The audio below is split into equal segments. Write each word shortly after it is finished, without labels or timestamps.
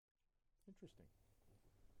Interesting.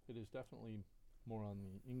 It is definitely more on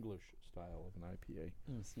the English style of an IPA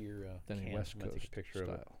than a West Coast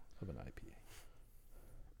style of an IPA.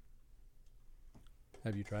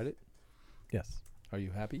 Have you tried it? Yes. Are you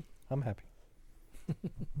happy? I'm happy.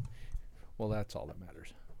 Well, that's all that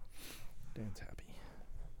matters. Dan's happy.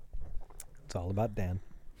 It's all about Dan.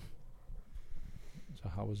 So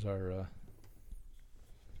how was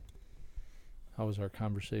our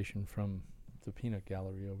conversation from the peanut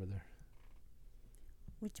gallery over there?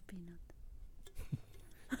 Which peanut?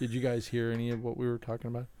 Did you guys hear any of what we were talking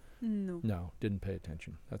about? No. No, didn't pay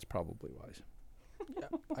attention. That's probably wise. Yeah,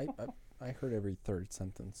 I heard every third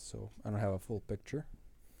sentence, so I don't have a full picture.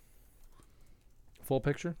 Full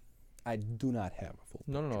picture? I do not have a full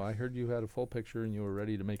No. I heard you had a full picture and you were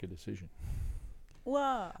ready to make a decision.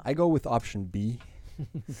 Wow. I go with option B.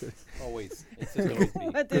 Always. It's just always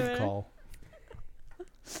me. Good call.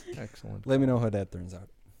 Excellent. Let me know how that turns out.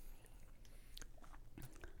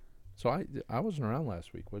 So I wasn't around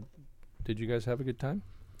last week. What did you guys have a good time?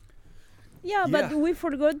 Yeah, but we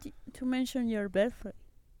forgot to mention your birthday.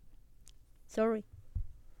 Sorry.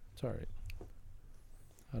 It's all right.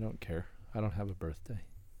 I don't care. I don't have a birthday.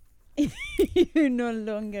 You no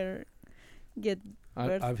longer get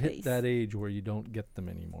birthdays. I've hit that age where you don't get them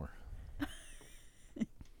anymore.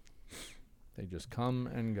 They just come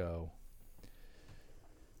and go.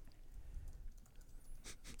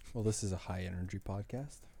 Well, this is a high energy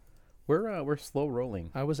podcast. We're slow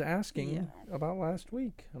rolling. I was asking about last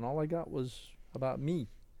week, and all I got was about me.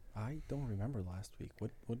 I don't remember last week.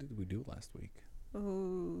 What did we do last week?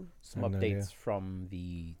 Ooh. Some updates from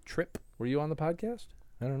the trip. Were you on the podcast?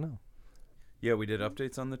 I don't know. Yeah, we did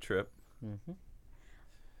updates on the trip. Mm-hmm.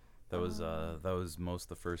 That was most of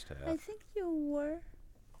the first half. I think you were.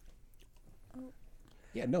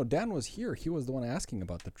 Yeah, no, Dan was here. He was the one asking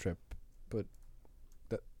about the trip, but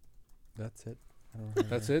that's it. I don't remember.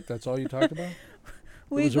 That's it? That's all you talked about?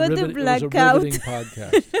 We got the blackout. It was a riveting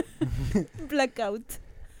podcast. Blackout.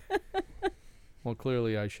 Well,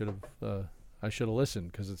 clearly I should have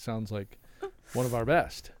listened because it sounds like one of our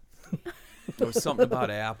best. There was something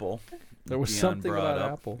about Apple. There was Dion something brought about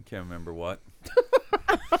up. Apple. I can't remember what.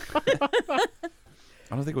 I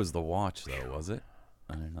don't think it was the watch, though, was it?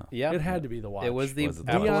 I don't know. Yeah, It had to be the watch. It was the Was it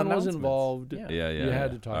the Apple watch? Dion was announcements. involved. Yeah. Yeah. You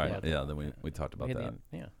had to talk All right, about yeah, then we talked about that.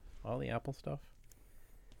 All the Apple stuff.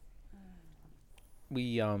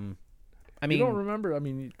 We I mean, you don't remember? I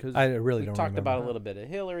mean, because I really we don't talked remember. about a little bit of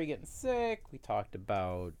Hillary getting sick. We talked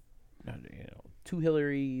about two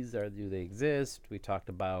Hillarys, or do they exist? We talked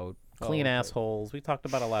about clean assholes. We talked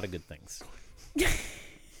about a lot of good things.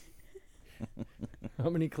 how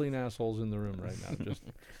many clean assholes in the room right now? Just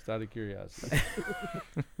out of curiosity.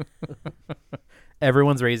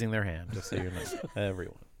 Everyone's raising their hand, just so you know.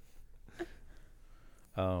 Everyone.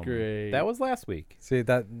 Great. That was last week. See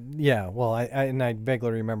that? Yeah. Well, I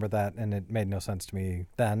vaguely remember that, and it made no sense to me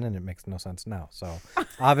then, and it makes no sense now. So,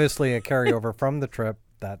 obviously, a carryover from the trip.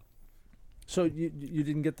 That. So you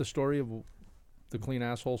didn't get the story of the clean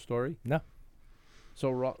asshole story? No. So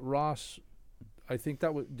Ross, I think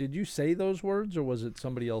that was. Did you say those words, or was it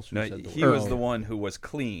somebody else who No, said the he words? was the one who was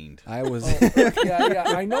cleaned. I was. Yeah.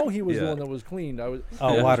 I know he was the Yeah. one that was cleaned. I was.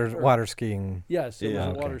 Oh, water skiing. Yes, it Yeah. was a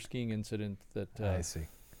Okay. water skiing incident that I see.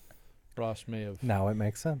 Ross may have. Now it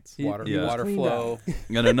makes sense. He- Water he was water cleaned flow. out.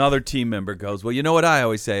 And another team member goes, well, you know what I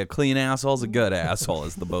always say? A clean asshole's a good asshole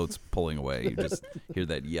as the boat's pulling away. You just hear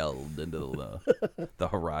that yelled into the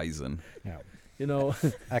horizon. Yeah. You know,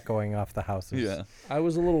 Echoing off the houses. Yeah. I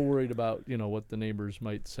was a little worried about what the neighbors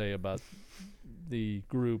might say about the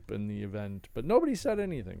group and the event, but nobody said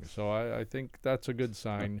anything. So I think that's a good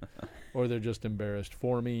sign, or they're just embarrassed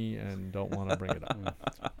for me and don't want to bring it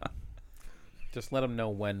up. Just let them know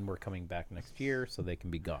when we're coming back next year, so they can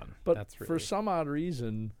be gone. But That's really for some odd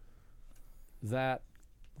reason, that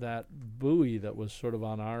buoy that was sort of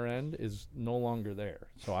on our end is no longer there.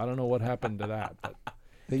 So I don't know what happened to that. But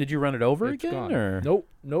Did you run it over it's again? gone. Or? Nope.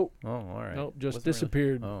 Oh, all right. Nope. Just Wasn't really-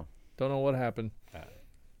 disappeared. Oh. Don't know what happened. Got it.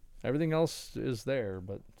 Everything else is there,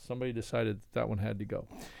 but somebody decided that one had to go.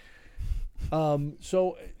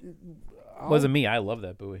 So Wasn't me. I love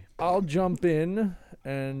that buoy. I'll jump in,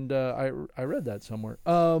 and I read that somewhere.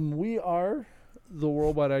 We are the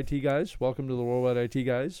Worldwide IT Guys. Welcome to the Worldwide IT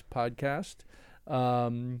Guys podcast.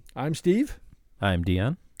 I'm Steve. I'm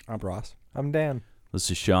Dion. I'm Ross. I'm Dan. This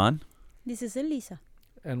is Sean. This is Elisa.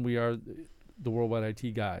 And we are the Worldwide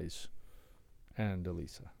IT Guys and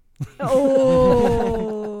Elisa.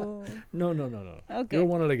 Oh. No. Okay. You're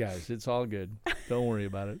one of the guys. It's all good. Don't worry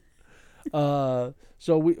about it.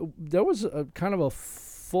 So there was a kind of a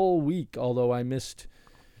full week, although I missed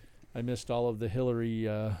all of the Hillary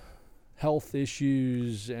health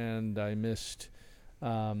issues, and I missed,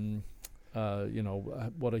 what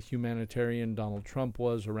a humanitarian Donald Trump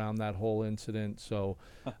was around that whole incident. So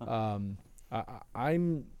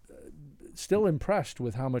I'm still impressed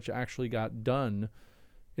with how much actually got done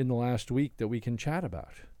in the last week that we can chat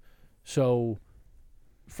about. So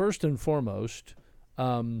first and foremost,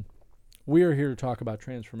 we are here to talk about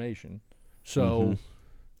transformation. So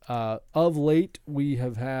of late, we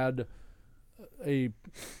have had a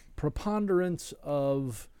preponderance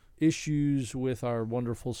of issues with our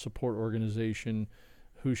wonderful support organization,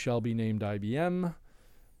 who shall be named IBM.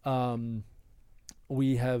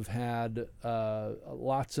 We have had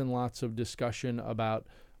lots and lots of discussion about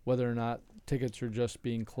whether or not tickets are just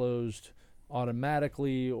being closed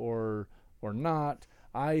automatically or not.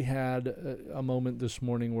 I had a moment this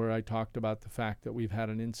morning where I talked about the fact that we've had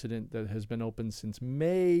an incident that has been open since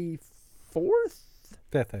May 4th?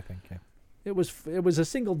 5th, I think, yeah. It was a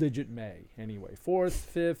single-digit May anyway, 4th,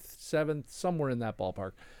 5th, 7th, somewhere in that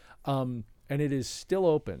ballpark, and it is still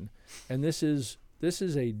open. And this is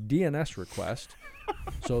a DNS request.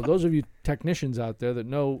 So those of you technicians out there that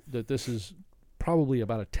know that this is probably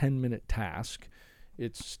about a 10-minute task,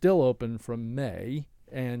 it's still open from May,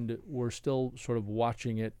 and we're still sort of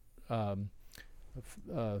watching it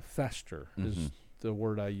fester is the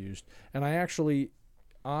word I used. And I actually,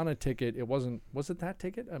 on a ticket, was it that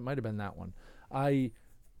ticket? It might have been that one.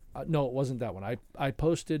 No, it wasn't that one. I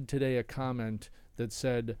posted today a comment that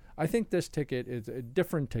said, I think this ticket is a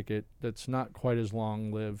different ticket that's not quite as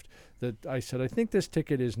long-lived. That I said, I think this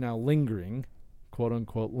ticket is now lingering,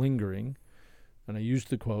 quote-unquote lingering, and I used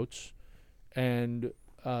the quotes, and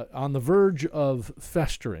on the verge of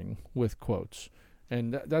festering with quotes.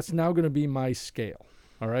 And that's now going to be my scale,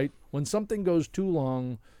 all right? When something goes too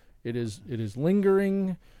long, it is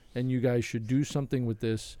lingering, and you guys should do something with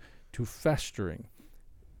this, to festering.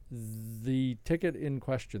 The ticket in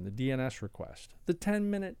question, the DNS request, the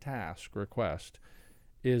 10-minute task request,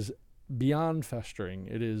 is beyond festering.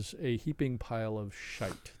 It is a heaping pile of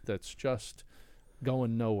shite that's just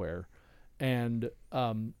going nowhere. And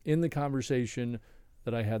in the conversation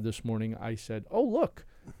that I had this morning, I said, oh, look,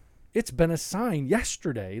 it's been assigned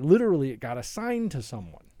yesterday. Literally, it got assigned to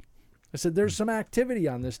someone. I said, there's some activity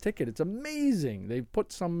on this ticket. It's amazing. They've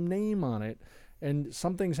put some name on it, and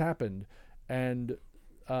something's happened. And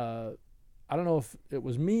I don't know if it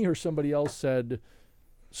was me or somebody else said,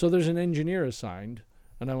 so there's an engineer assigned.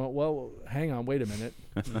 And I went, well, hang on, wait a minute.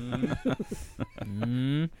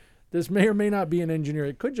 This may or may not be an engineer.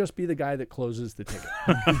 It could just be the guy that closes the ticket.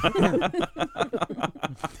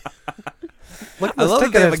 I love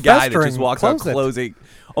that they have a guy that just walks out closing,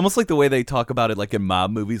 almost like the way they talk about it, like in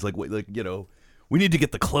mob movies, like we need to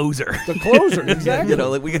get the closer. The closer, exactly.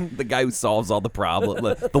 Like we get the guy who solves all the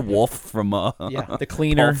problem, the wolf from the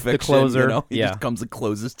cleaner, Pulp Fiction, the closer. He just comes and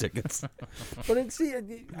closes tickets. But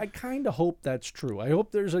I kind of hope that's true. I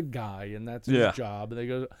hope there's a guy and that's his job. And they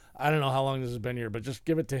go, I don't know how long this has been here, but just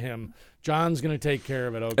give it to him. John's gonna take care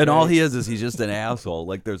of it. Okay. And all he is he's just an asshole.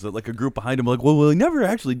 Like there's a group behind him. Like, well, he never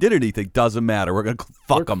actually did anything. Doesn't matter. We're gonna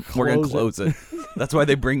fuck him. We're gonna close it. That's why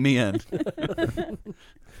they bring me in.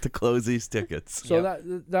 To close these tickets. So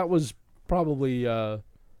that was probably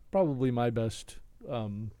my best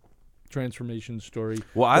transformation story.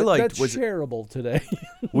 Well, I liked that's shareable today.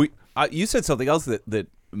 You said something else that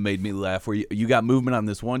made me laugh. Where you got movement on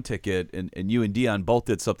this one ticket, and you and Dion both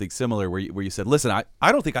did something similar. Where you said, "Listen,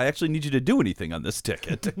 I don't think I actually need you to do anything on this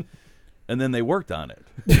ticket." And then they worked on it.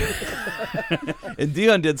 And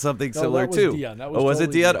Dion did something similar too. Dion. That was was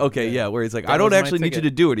totally it Dion? Dion. Okay, yeah. Where he's like, I don't actually need you to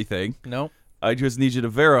do anything. Nope. I just need you to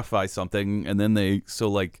verify something. And then we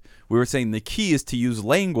were saying the key is to use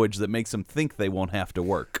language that makes them think they won't have to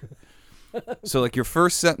work. So like your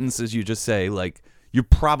first sentence is you just say like, you're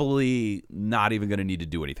probably not even going to need to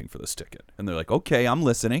do anything for this ticket. And they're like, okay, I'm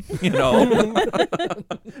listening.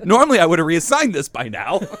 Normally I would have reassigned this by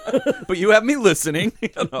now, but you have me listening,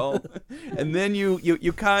 And then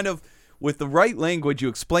you kind of, with the right language, you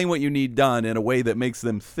explain what you need done in a way that makes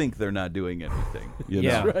them think they're not doing anything.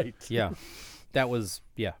 Yeah. Right. Yeah. That was,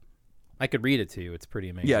 I could read it to you. It's pretty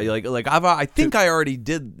amazing. Yeah, I think I already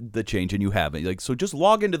did the change and you haven't. Like, so just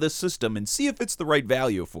log into this system and see if it's the right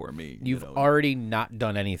value for me. You've already not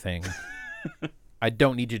done anything. I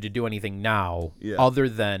don't need you to do anything now other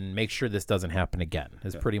than make sure this doesn't happen again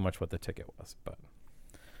is pretty much what the ticket was. But,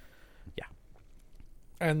 yeah.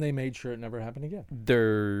 And they made sure it never happened again.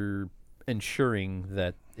 They're ensuring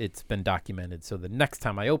that it's been documented so the next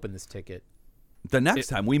time I open this ticket,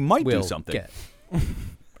 time we might do something. Get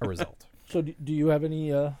a result. So do you have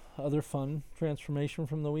any other fun transformation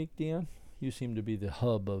from the week, Dion? You seem to be the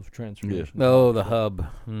hub of transformation. Oh, the hub.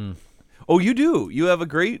 Oh, you do. You have a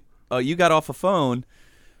great. You got off a phone.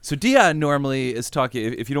 So Dion normally is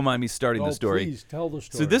talking. If you don't mind me starting the story, please tell the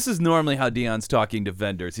story. So this is normally how Dion's talking to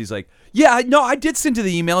vendors. He's like, "Yeah, no, I did send to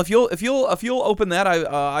the email. If you'll open that,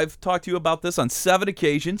 I've talked to you about this on 7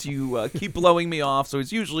 occasions. You keep blowing me off. So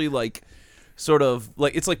it's usually like, sort of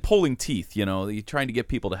like it's like pulling teeth. You know, you're trying to get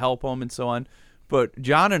people to help him and so on. But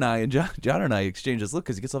John and I exchange this look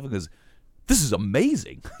because he gets off and goes, "This is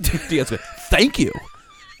amazing." Dion's like, "Thank you."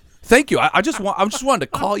 Thank you. I just wanted to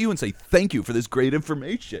call you and say thank you for this great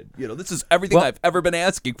information. You know, this is everything I've ever been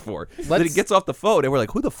asking for. Then he gets off the phone and we're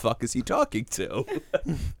like, who the fuck is he talking to?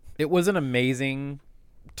 It was an amazing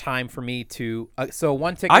time for me to. So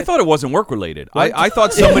one ticket. I thought it wasn't work related. I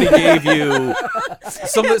thought somebody gave you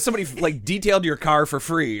somebody like detailed your car for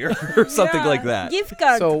free or something like that. Gift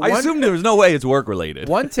card. So I assumed there was no way it's work related.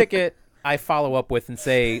 One ticket I follow up with and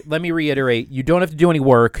say, let me reiterate, you don't have to do any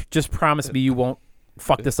work. Just promise me you won't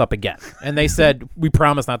fuck this up again. And they said, we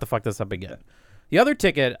promise not to fuck this up again. The other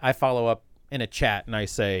ticket I follow up in a chat and I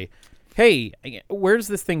say, hey, where's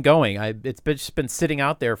this thing going? It's just been sitting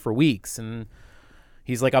out there for weeks. And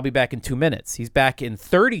he's like, I'll be back in 2 minutes. He's back in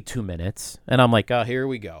 32 minutes. And I'm like, oh, here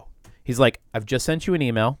we go. He's like, I've just sent you an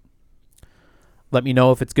email. Let me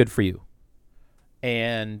know if it's good for you.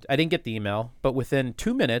 And I didn't get the email, but within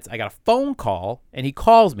 2 minutes, I got a phone call and he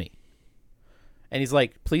calls me. And he's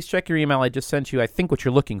like, please check your email I just sent you. I think what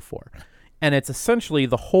you're looking for. And it's essentially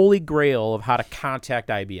the holy grail of how to contact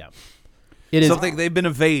IBM. It is something they've been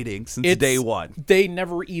evading since day one. They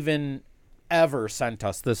never even ever sent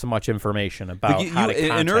us this much information about how to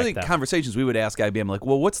contact in early them. Conversations, we would ask IBM, like,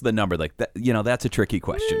 well, what's the number? Like, that, that's a tricky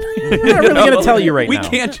question. I'm not really going to tell you right we now. We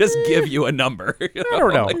can't just give you a number. I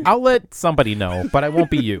don't know. I'll let somebody know, but I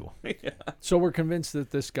won't be you. So we're convinced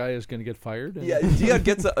that this guy is going to get fired? Yeah, Dion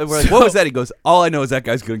gets we're like, what was that? He goes, all I know is that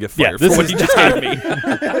guy's going to get fired for what he just gave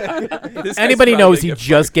me. Anybody knows he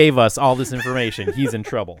just gave us all this information. He's in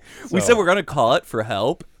trouble. We said we're going to call it for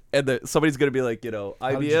help. And somebody's going to be like,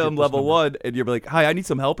 IBM level 1. And you're like, hi, I need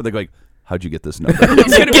some help. And they're like, how'd you get this number?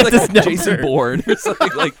 It's going to be like Jason Bourne or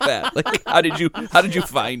something like that. Like, how did you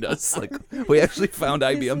find us? Like, we actually found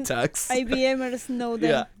IBM texts. IBMers know them.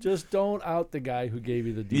 Yeah. Just don't out the guy who gave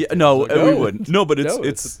you the details. Yeah, no, Like, we wouldn't. No, but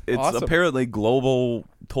it's awesome. apparently global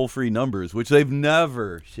toll-free numbers, which they've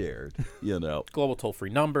never shared, Global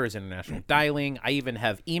toll-free numbers, international dialing. I even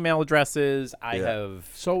have email addresses. I have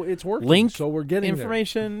So it's working. link So we're getting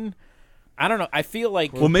information. I don't know. I feel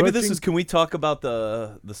like well, maybe this is. Can we talk about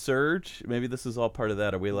the surge? Maybe this is all part of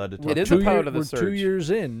that. Are we allowed to talk? It is about a part of the we're surge. 2 years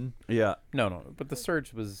in. Yeah. No. But the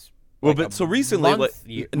surge was. Well, like but so recently,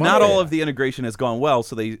 not all of the integration has gone well.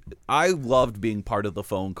 So I loved being part of the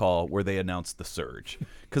phone call where they announced the surge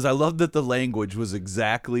because I loved that the language was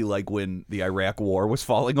exactly like when the Iraq War was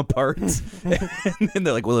falling apart. And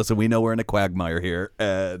they're like, "Well, listen, we know we're in a quagmire here,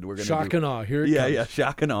 and we're going to shock and awe. Here it comes. Yeah,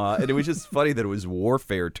 shock and awe." And it was just funny that it was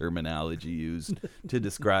warfare terminology used to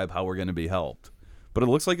describe how we're going to be helped. But it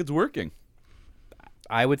looks like it's working.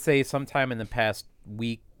 I would say sometime in the past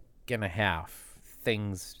week and a half.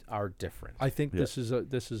 Things are different. I think this is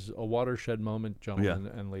a watershed moment, gentlemen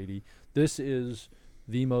and lady. This is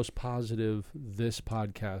the most positive this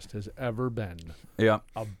podcast has ever been. Yeah.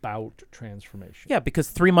 About transformation. Yeah,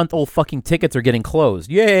 because 3-month-old fucking tickets are getting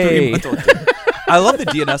closed. Yay! I love the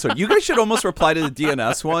DNS one. You guys should almost reply to the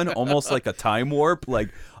DNS one, almost like a time warp. Like,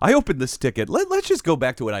 I opened this ticket. Let's just go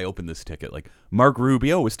back to when I opened this ticket. Like, Mark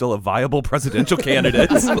Rubio was still a viable presidential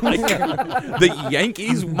candidate. Like, the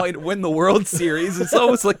Yankees might win the World Series. It's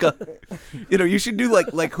almost like you should do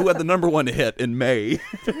like who had the #1 hit in May.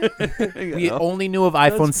 We only knew of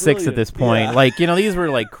iPhone 6 at this point. Yeah. Like, these were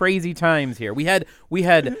like crazy times here. We had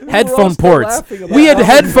headphone ports. We had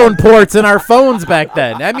headphone ports in our phones back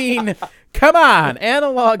then. I mean, come on,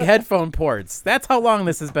 analog headphone ports. That's how long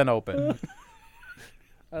this has been open.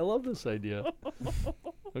 I love this idea.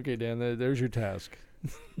 Okay, Dan, there's your task.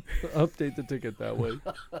 Update the ticket that way.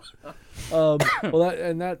 Well,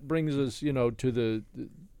 that brings us, to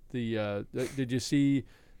the did you see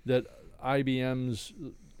that IBM's?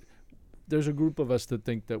 There's a group of us that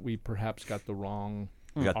think that we perhaps got the wrong.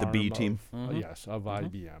 We got the B team. Yes, of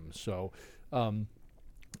IBM. So,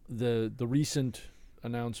 the recent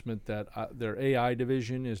announcement that their AI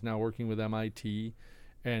division is now working with MIT,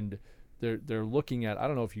 and they're looking at. I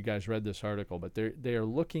don't know if you guys read this article, but they are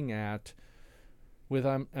looking at with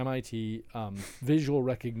MIT visual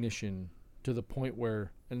recognition to the point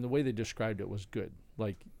where, and the way they described it was good.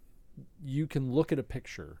 Like, you can look at a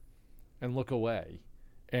picture and look away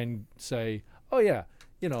and say, oh yeah,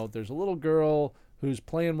 there's a little girl who's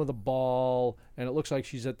playing with a ball and it looks like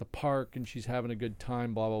she's at the park and she's having a good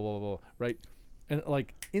time, blah, blah, blah, blah, right? and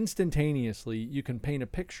like instantaneously you can paint a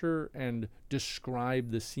picture and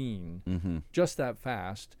describe the scene just that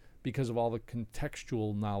fast because of all the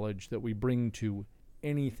contextual knowledge that we bring to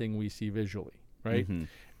anything we see visually, right?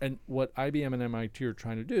 And what IBM and MIT are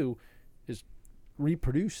trying to do is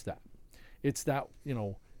reproduce that. It's that,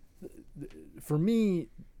 for me,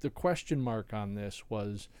 the question mark on this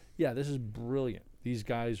was, yeah, this is brilliant. These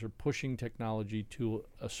guys are pushing technology to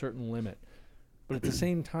a certain limit. But at the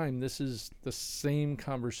same time, this is the same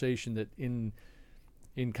conversation that in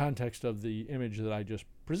context of the image that I just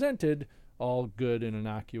presented, all good and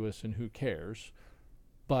innocuous and who cares.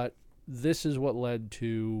 But this is what led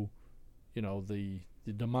to,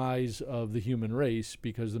 the demise of the human race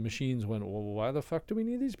because the machines went, well, why the fuck do we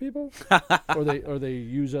need these people? or they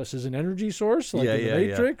use us as an energy source like in the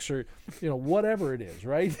Matrix or, whatever it is,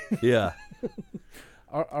 right? Yeah.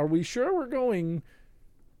 Are we sure we're going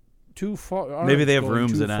too far? Maybe they have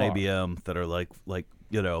rooms in IBM that are like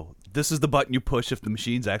this is the button you push if the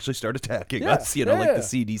machines actually start attacking us, like the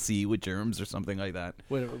CDC with germs or something like that.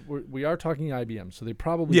 We are talking IBM, so they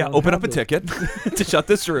probably don't open have up a ticket to shut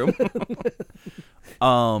this room.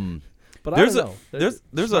 But there's I don't know.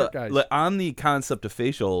 There's on the concept of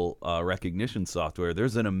facial recognition software.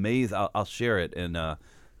 There's an amazing. I'll share it in the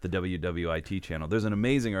WWIT channel. There's an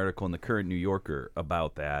amazing article in the Current New Yorker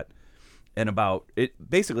about that. And about it,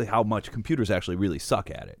 basically how much computers actually really suck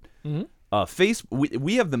at it.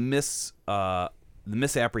 We have the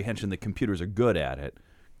misapprehension that computers are good at it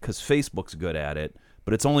because Facebook's good at it,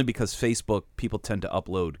 but it's only because Facebook people tend to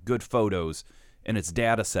upload good photos and its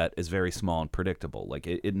data set is very small and predictable. Like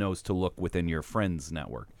it knows to look within your friends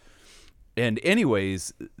network. And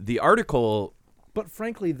anyways, the article. But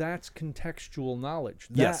frankly, that's contextual knowledge.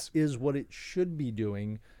 That is what it should be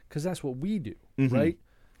doing because that's what we do, right?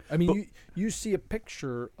 I mean, you see a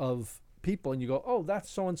picture of people and you go, oh,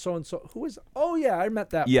 that's so-and-so and so. Who is, oh, yeah, I met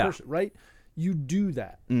that person, right? You do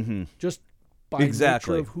that just by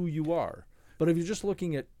nature of who you are. But if you're just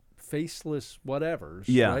looking at faceless whatevers,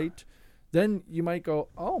 right, then you might go,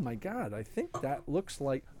 oh, my God, I think that looks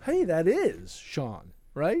like, hey, that is Sean,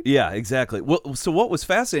 right? Yeah, exactly. Well, so what was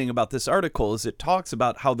fascinating about this article is it talks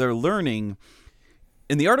about how they're learning.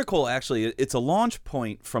 In the article, actually, it's a launch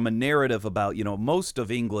point from a narrative about, most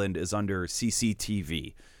of England is under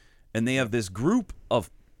CCTV. And they have this group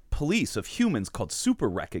of police, of humans called super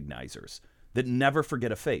recognizers that never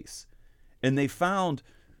forget a face. And they found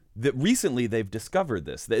that recently they've discovered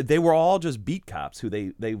this. They were all just beat cops who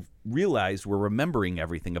they realized were remembering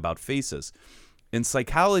everything about faces. And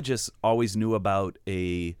psychologists always knew about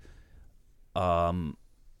a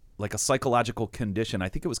psychological condition. I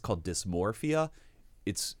think it was called dysmorphia.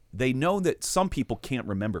 They know that some people can't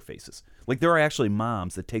remember faces. Like there are actually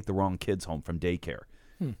moms that take the wrong kids home from daycare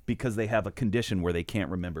because they have a condition where they can't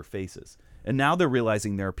remember faces. And now they're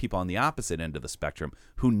realizing there are people on the opposite end of the spectrum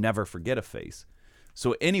who never forget a face.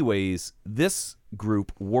 So anyways, this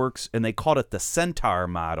group works, and they called it the Centaur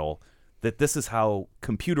model, that this is how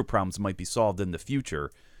computer problems might be solved in the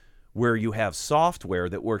future, where you have software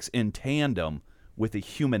that works in tandem with a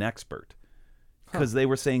human expert. Because they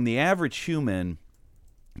were saying the average human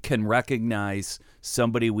can recognize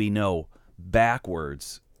somebody we know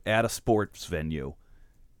backwards at a sports venue.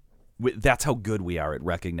 That's how good we are at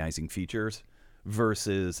recognizing features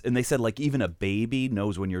versus, and they said like even a baby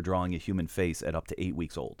knows when you're drawing a human face at up to 8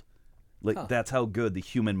 weeks old. Like that's how good the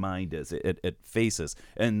human mind is at faces.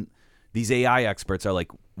 And these AI experts are like,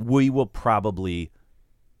 we will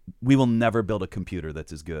never build a computer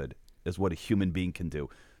that's as good as what a human being can do.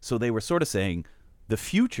 So they were sort of saying the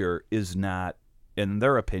future is not, in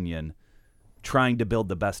their opinion, trying to build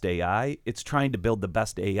the best AI. It's trying to build the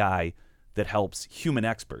best AI that helps human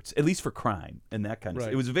experts, at least for crime and that kind of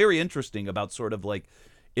stuff. It was very interesting about sort of like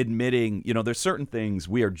admitting, there's certain things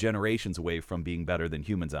we are generations away from being better than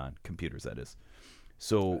humans on computers, that is.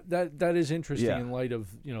 So that is interesting in light of,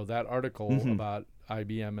 that article about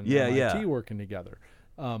IBM and MIT working together.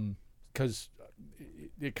 Because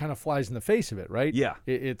it kind of flies in the face of it, right? Yeah.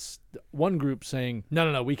 It's one group saying,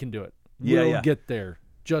 no, we can do it. We'll get there.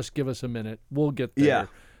 Just give us a minute. We'll get there. Yeah.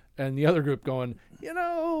 And the other group going,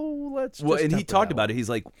 let's just and he talked about it. He's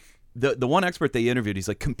like, the one expert they interviewed, he's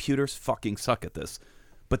like, computers fucking suck at this.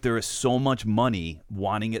 But there is so much money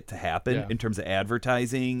wanting it to happen in terms of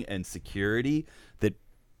advertising and security that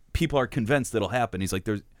people are convinced it'll happen. He's like,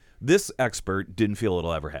 this expert didn't feel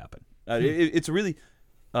it'll ever happen. It's really...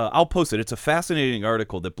 I'll post it. It's a fascinating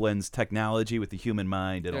article that blends technology with the human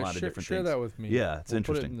mind and a lot of different things. Share that with me. Yeah, it's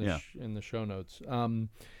interesting. Put it in the show notes.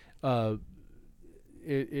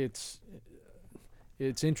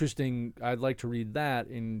 It's interesting. I'd like to read that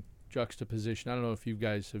in juxtaposition. I don't know if you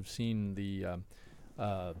guys have seen the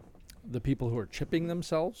the people who are chipping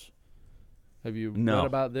themselves. Have you No. read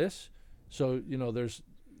about this? So, there's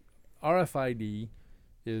RFID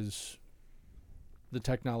is the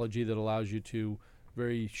technology that allows you to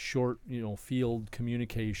very short, field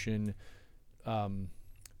communication,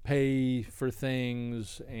 pay for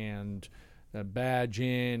things and badge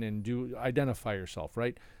in and identify yourself,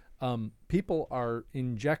 right? People are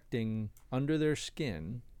injecting under their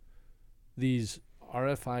skin these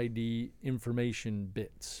RFID information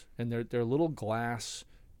bits, and they're little glass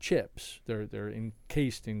chips. They're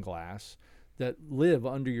encased in glass that live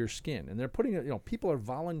under your skin, and they're putting it. People are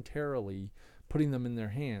voluntarily putting them in their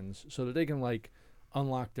hands so that they can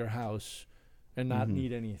unlock their house and not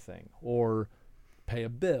need anything, or pay a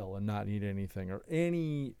bill and not need anything, or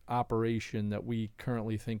any operation that we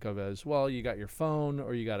currently think of as, well, you got your phone,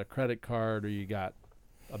 or you got a credit card, or you got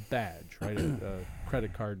a badge, right? a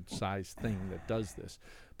credit card size thing that does this.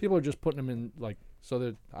 People are just putting them in so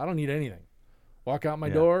that I don't need anything. Walk out my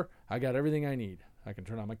door, I got everything I need. I can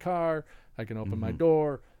turn on my car, I can open my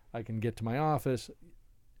door, I can get to my office,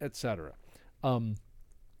 etc.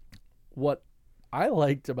 What I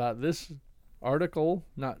liked about this article,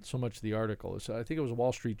 not so much the article, so I think it was a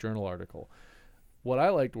Wall Street Journal article. What I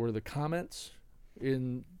liked were the comments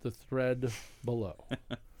in the thread below.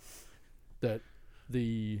 That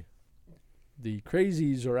the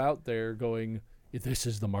crazies are out there going, this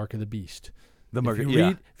is the mark of the beast.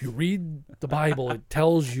 If you read the Bible, it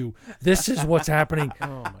tells you this is what's happening.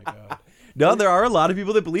 Oh my God. No, there are a lot of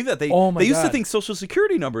people that believe that. They used to God. think Social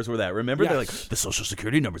Security numbers were that. Remember? Yes. They're like, the Social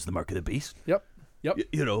Security number is the mark of the beast. Yep.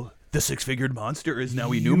 The six-figured monster is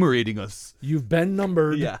now enumerating us. You've been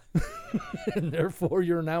numbered. Yeah. And therefore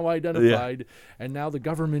you're now identified. Yeah. And now the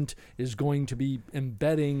government is going to be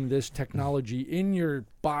embedding this technology in your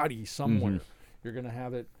body somewhere. You're going to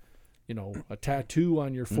have it, a tattoo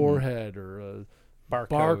on your forehead, or a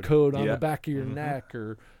barcode on the back of your neck,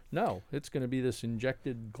 or no, it's going to be this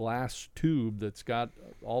injected glass tube that's got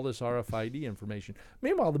all this RFID information.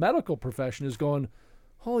 Meanwhile, the medical profession is going,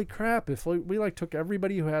 holy crap, if we took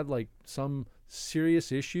everybody who had some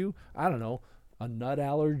serious issue, I don't know, a nut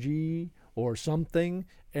allergy or something,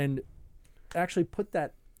 and actually put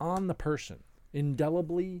that on the person,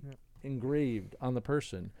 indelibly engraved on the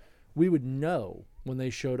person, we would know when they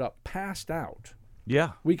showed up passed out.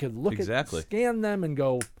 Yeah. We could look at, scan them and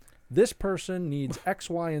go, this person needs X,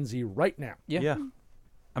 Y, and Z right now. Yeah.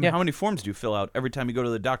 I mean, how many forms do you fill out every time you go to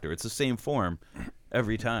the doctor? It's the same form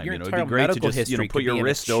every time. Your It'd be great to just put your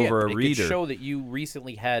wrist over a reader. It could show that you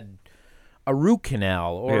recently had a root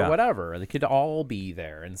canal or whatever. They could all be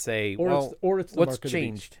there and say, or it's the what's mark of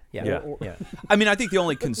changed? The beast. Yeah. I mean, I think the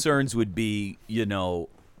only concerns would be,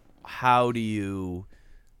 how do you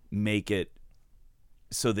make it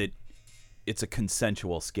so that it's a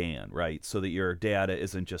consensual scan, right? So that your data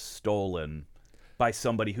isn't just stolen by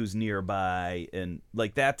somebody who's nearby, and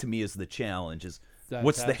that to me is the challenge. Is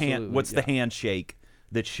what's the handshake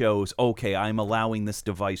that shows, okay, I'm allowing this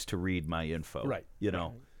device to read my info, right?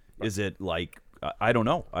 Is it I don't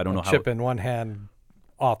know. I don't know how chip in one hand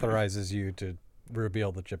authorizes you to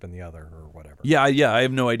reveal the chip in the other, or whatever. Yeah. I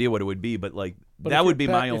have no idea what it would be, but that would be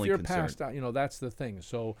my only concern. If you're passed out, that's the thing.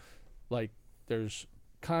 So, there's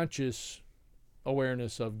conscious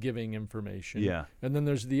awareness of giving information. Yeah. And then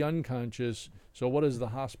there's the unconscious. So what does the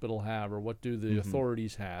hospital have, or what do the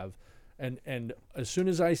authorities have? And as soon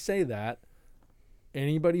as I say that,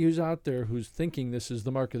 anybody who's out there who's thinking this is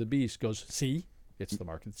the mark of the beast goes, see, it's the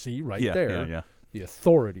mark of the beast right there. Yeah. The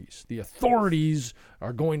authorities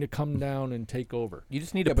are going to come down and take over. You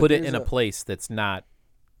just need to put it in a place that's not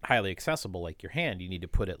highly accessible, like your hand. You need to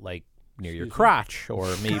put it near your crotch,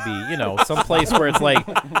 or maybe some place where it's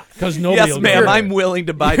because nobody. Yes, ma'am, I'm willing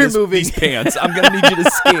to buy these pants. I'm gonna need you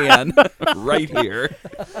to scan right here.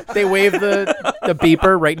 They wave the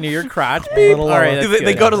beeper right near your crotch. Beep. All right,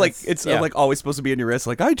 they go to it's always supposed to be in your wrist.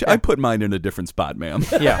 I put mine in a different spot, ma'am.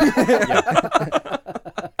 Yeah.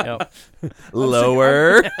 Yep.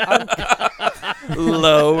 Lower.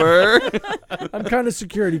 Lower. I'm kind of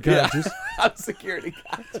security conscious. I'm security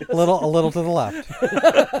conscious. A little to the left.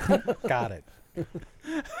 Got it.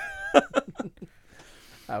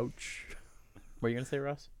 Ouch. What are you gonna say,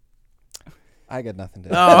 Ross? I got nothing to.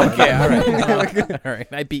 Oh, okay. All right. All right.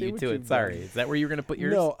 I beat you to it. Sorry. Is that where you were gonna put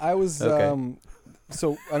yours? No, I was. Okay.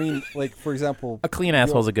 So I mean, for example, a clean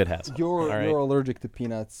asshole's a good asshole. You're allergic to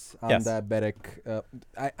peanuts. I'm Yes. diabetic.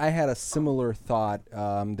 I had a similar thought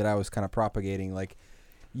that I was kind of propagating.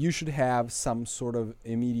 You should have some sort of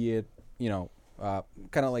immediate, kind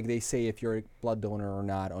of like they say if you're a blood donor or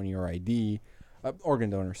not on your ID,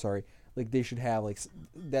 organ donor. Sorry. like they should have like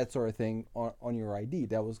that sort of thing on your ID.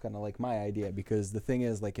 That was kind of like my idea, because the thing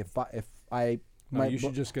is, like, if I No, you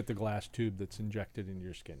should just get the glass tube that's injected into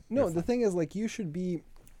your skin. no, the thing is, like, you should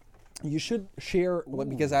share,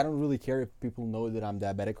 because I don't really care if people know that I'm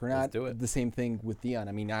diabetic or not. Let's do it. The same thing with Dion.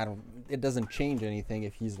 I mean, it doesn't change anything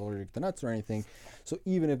if he's allergic to nuts or anything. So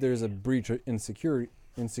even if there's a breach of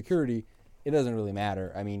insecurity, it doesn't really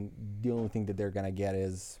matter. I mean, the only thing that they're gonna get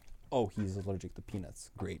is, oh, he's allergic to peanuts.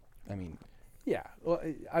 Great. I mean, Yeah, well,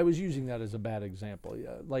 I was using that as a bad example.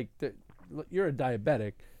 Yeah, like you're a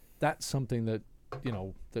diabetic. That's something that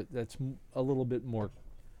that's a little bit more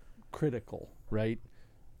critical, right?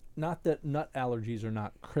 Not that nut allergies are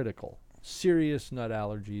not critical. Serious nut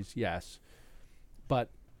allergies, yes, but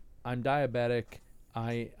I'm diabetic.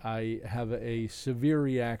 I have a severe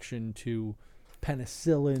reaction to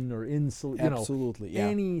penicillin or insulin. absolutely, yeah.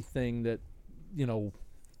 Anything that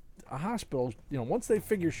a hospital, once they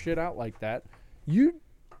figure shit out like that, you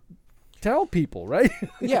tell people, right?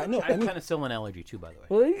 Yeah, no, I have penicillin allergy too, by the way.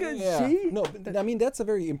 Well, you can see. No, but, I mean, that's a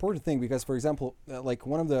very important thing, because, for example, like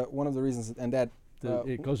one of the reasons, and that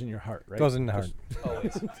It goes in your heart, right? Goes in the heart.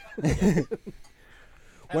 Always.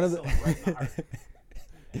 one of the Penicillin right in the heart.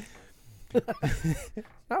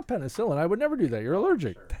 Not penicillin. I would never do that. You're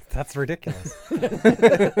allergic. That's ridiculous. Is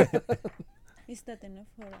that enough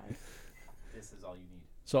for us? This is all you need.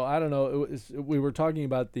 So I don't know. We were talking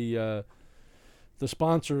about the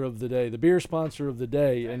sponsor of the day, the beer sponsor of the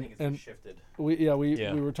day, and shifted. we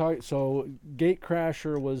were talking. So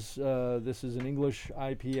Gatecrasher was this is an English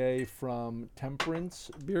IPA from Temperance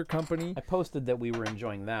Beer Company. I posted that we were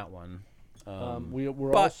enjoying that one. We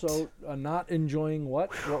were but- also not enjoying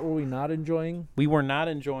what? What were we not enjoying? We were not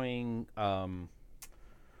enjoying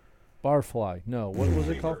Barfly. No, what was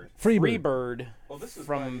it called? Freebird. Freebird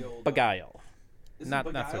from Beguile. Not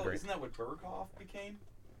so great. Isn't that what Berghoff became?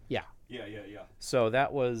 Yeah. Yeah. So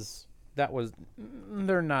that was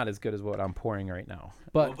they're not as good as what I'm pouring right now.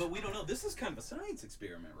 But But we don't know. This is kind of a science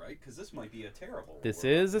experiment, right? Because this might be a terrible. This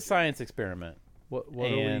is a science experiment. what are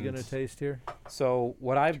we and- going to taste here? So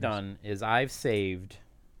what I've done is I've saved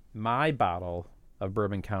my bottle of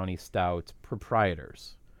Bourbon County Stout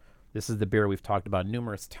Proprietors. This is the beer we've talked about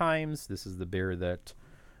numerous times. This is the beer that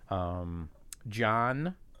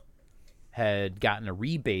John had gotten a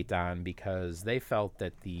rebate on because they felt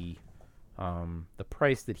that the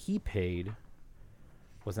price that he paid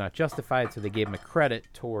was not justified, so they gave him a credit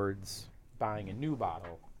towards buying a new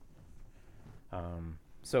bottle.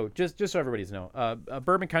 So just so everybody's know,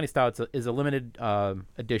 Bourbon County Stout is a limited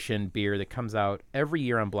edition beer that comes out every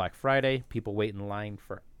year on Black Friday. People wait in line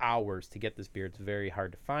for hours to get this beer. It's very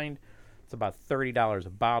hard to find. It's about $30 a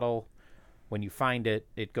bottle. When you find it,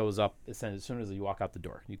 it goes up as soon as you walk out the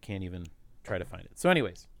door. You can't even try to find it. So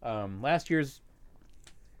anyways, last year's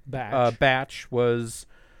batch was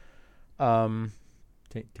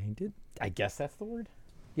Tainted? I guess that's the word.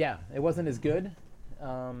 Yeah, it wasn't as good.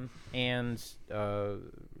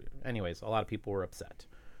 Anyways, a lot of people were upset.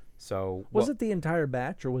 So Was it the entire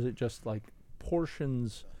batch, or was it just like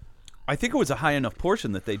portions? I think it was a high enough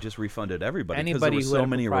portion that they just refunded everybody because there Anybody were who so had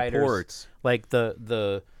many proprietors, reports. like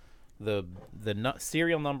the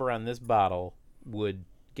serial number on this bottle would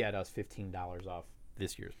get us $15 off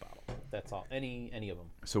this year's bottle. That's all. Any of them.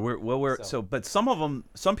 So but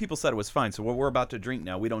some people said it was fine. So what we're about to drink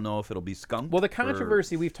now, we don't know if it'll be skunked. Well, the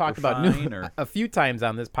controversy we've talked about fine, or- a few times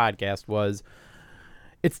on this podcast was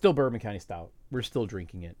it's still Bourbon County Stout. We're still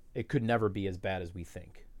drinking it. It could never be as bad as we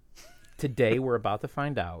think. Today we're about to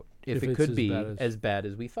find out if it it's could as be bad as- as bad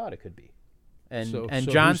as we thought it could be. And So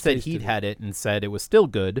John who's said tasted he'd it? had it and said it was still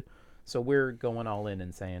good. So we're going all in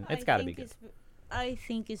and saying it's got to be good. I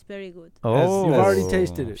think it's very good. Oh, You've already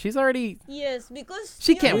tasted it. She's already. Yes, because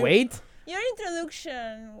She can't wait. Your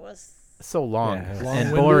introduction was So long Yeah, and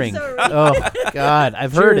long-winded. boring. Sorry. Oh God,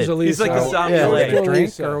 I've heard Cheers, it. Elisa. He's like a zombie. Yeah, like, like-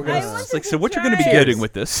 drink, or we're I gonna- wanted it's like, to so what you're going to be try it. getting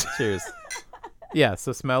with this? Cheers. Yeah.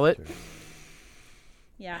 So smell it.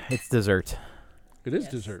 Yeah, It's dessert. It is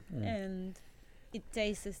yes. dessert. And it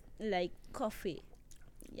tastes like coffee.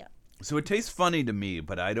 Yeah. So it tastes funny to me,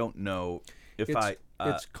 but I don't know if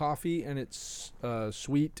It's coffee and it's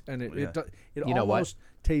sweet and it Yeah. You know what? almost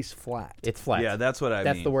tastes flat. It's flat. Yeah, that's what I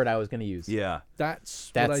That's mean. the word I was going to use. Yeah.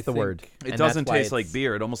 That's That's what I the think. word. It And doesn't that's why taste like it's-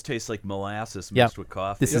 beer. It almost tastes like molasses Yep. mixed with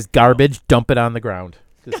coffee. This is garbage. Dump it on the ground.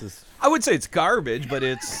 This is. I would say it's garbage, but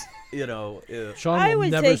it's, Sean I will will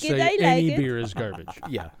never take it. say I like any it. beer is garbage.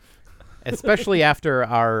 Yeah. Especially after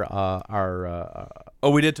our Oh,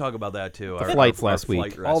 we did talk about that too. The flights last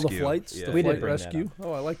week. flight All the rescue. flights, Yeah. the We did flight bring that rescue.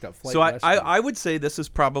 Oh, I like that flight So rescue. I would say this is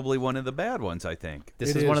probably one of the bad ones, I think.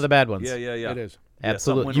 this It is one is. of the bad ones. Yeah. It is.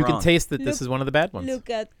 Absolutely. went You can wrong. taste that this is one of the bad ones. Look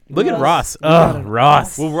at Ross. Oh,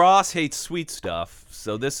 Ross. Well, Ross hates sweet stuff,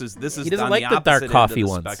 so this is He doesn't on like the the dark opposite end coffee of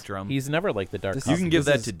the ones. spectrum. He's never liked the dark This coffee. You can give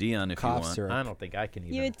This that is to Dion if you cough want. syrup. I don't think I can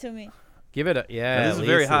Give even. it to me. Give it a yeah. This is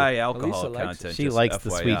very Lisa. high alcohol Lisa likes it. content. She just likes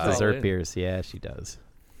the sweet FYI. dessert yeah. beers. Yeah, she does.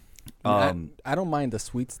 I don't mind the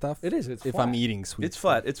sweet stuff. It is. It's if flat. I'm eating sweet. It's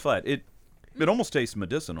flat. It's flat. It almost tastes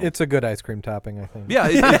medicinal. It's a good ice cream topping, I think. yeah,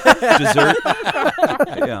 dessert.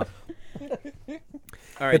 Yeah.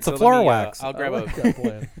 All right, It's a so floor let me, wax. I'll grab I like that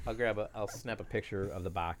plan. I'll snap a picture of the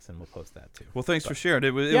box and we'll post that too. Well, thanks for sharing.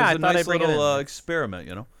 It was, Yeah, I a thought I'd nice bring it little in. experiment,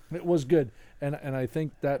 It was good, and I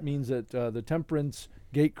think that means that the Temperance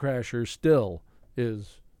Gatecrasher still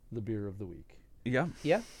is the beer of the week. Yeah.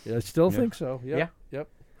 Yeah, Yeah, I still Yeah. think so. Yep. Yeah. Yep.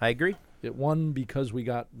 I agree. It won because we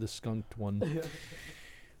got the skunked one.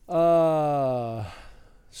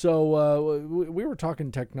 So we were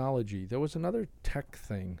talking technology. There was another tech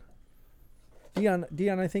thing. Dion,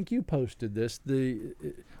 I think you posted this.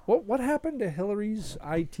 What happened to Hillary's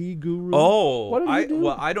IT guru? Oh, what did he do?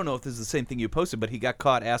 well, I don't know if this is the same thing you posted, but he got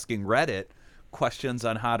caught asking Reddit questions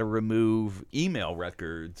on how to remove email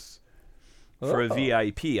records for a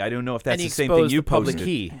VIP. I don't know if that's and he the same thing exposed you the public posted.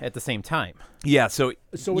 key at the same time. Yeah, so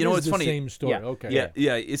So you know it is what's the funny? same story. Yeah. Okay.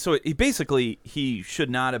 Yeah. So he should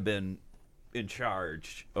not have been in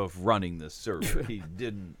charge of running this server. He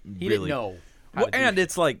didn't. He really didn't know. how Well, to do and shit.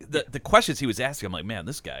 it's like the questions he was asking. I'm like, man,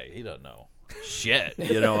 this guy, he doesn't know shit.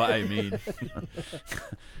 You know, I mean,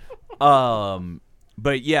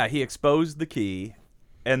 but yeah, he exposed the key,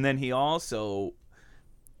 and then he also,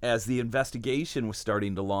 as the investigation was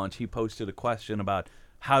starting to launch, he posted a question about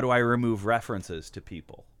how do I remove references to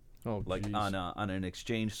people, Oh, like geez. on an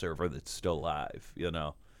Exchange server that's still live. You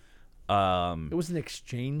know, It was an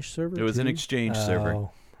Exchange server. it was an too? Exchange server.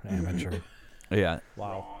 Oh, amateur. Yeah,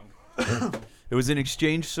 Wow. it was an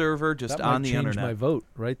Exchange server just That on might the change internet. my vote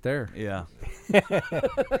right there. Yeah.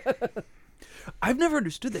 I've never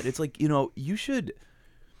understood that. It's like, you know, you should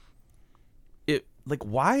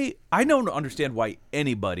why I don't understand why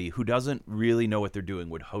anybody who doesn't really know what they're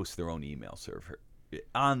doing would host their own email server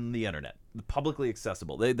on the internet, publicly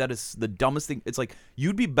accessible. That is the dumbest thing. It's like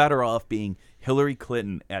you'd be better off being Hillary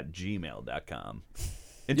Clinton at gmail.com.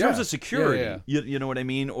 In terms Yeah. of security, Yeah. You know what I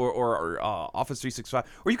mean? Or Office 365.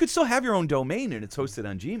 Or you could still have your own domain and it's hosted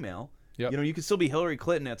on Gmail. Yep. You know, you could still be Hillary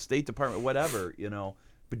Clinton at State Department, whatever, you know.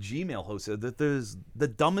 But Gmail hosted. That there's the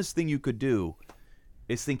dumbest thing you could do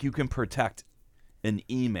is think you can protect an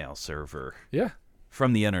email server Yeah,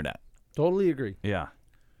 from the internet. totally agree. Yeah.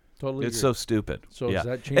 Totally It's agree. so stupid. So yeah. has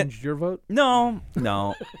that changed your vote? No.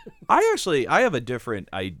 I have a different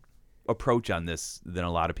approach on this than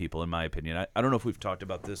a lot of people, in my opinion. I don't know if we've talked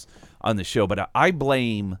about this on the show, but I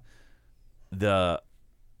blame the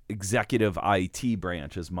executive IT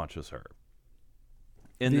branch as much as her.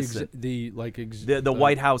 In The the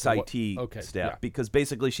White House the IT okay, staff, yeah. because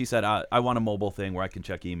basically she said, I want a mobile thing where I can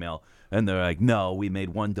check email. And they're like, no, we made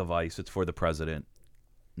one device. It's for the president.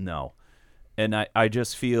 No. And I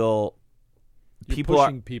just feel You're people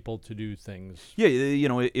pushing people to do things. Yeah, you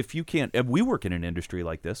know, if you can't, and we work in an industry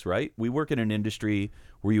like this, right? We work in an industry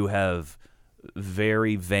where you have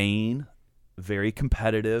very vain, very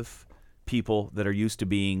competitive people that are used to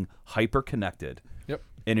being hyper connected. Yep.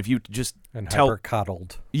 And if you just And tell, hyper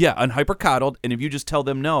coddled. yeah, and hyper coddled, and if you just tell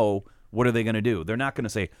them no, what are they going to do? They're not going to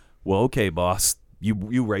say, well, okay, boss,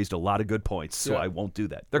 you raised a lot of good points, so Yeah. I won't do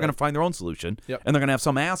that. They're going to find their own solution, Yep. and they're going to have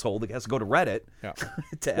some asshole that has to go to Reddit Yeah.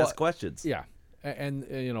 to Well, ask questions. Yeah, and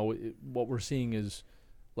you know what we're seeing is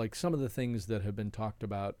like some of the things that have been talked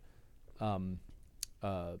about,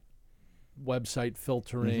 website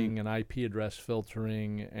filtering and IP address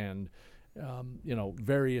filtering, and you know,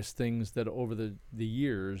 various things that over the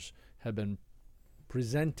years have been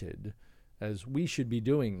presented as we should be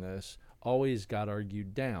doing this, always got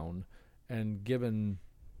argued down, and given,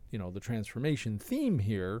 you know, the transformation theme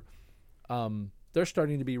here, they're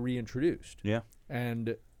starting to be reintroduced. Yeah.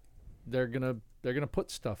 And they're gonna put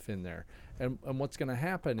stuff in there, and what's gonna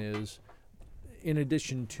happen is, in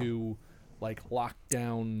addition to like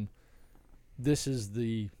lockdown, this is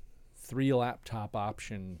the 3 laptop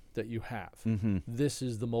option that you have. Mm-hmm. This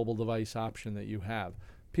is the mobile device option that you have.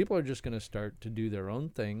 People are just going to start to do their own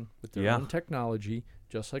thing with their Yeah. own technology,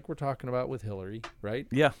 just like we're talking about with Hillary, right?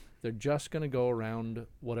 Yeah. They're just going to go around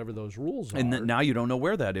whatever those rules And are. now you don't know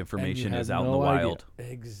where that and you information have is out in no the idea. wild.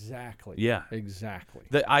 Exactly. Yeah. Exactly.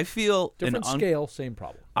 I feel Different scale, same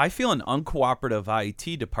problem. I feel an uncooperative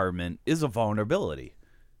IT department is a vulnerability.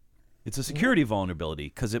 It's a security vulnerability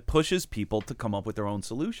because it pushes people to come up with their own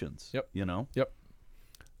solutions. Yep. You know? Yep.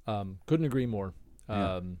 Couldn't agree more.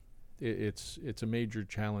 Yeah. It's a major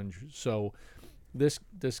challenge. So this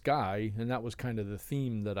guy, and that was kind of the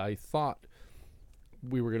theme that I thought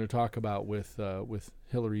we were going to talk about with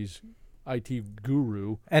Hillary's IT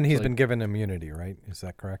guru. And he's been given immunity, right? Is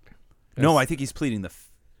that correct? No, I think he's pleading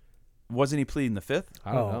wasn't he pleading the fifth?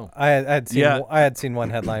 I don't know. I had seen one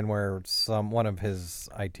headline where one of his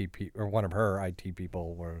IT or one of her IT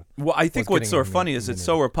people were. Well, I think what's so funny is immunity. it's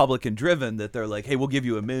so Republican driven that they're like, "Hey, we'll give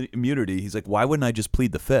you immunity." He's like, "Why wouldn't I just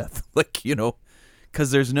plead the fifth?" Like,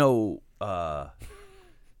 because there's no,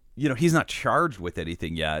 he's not charged with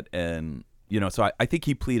anything yet, and so I think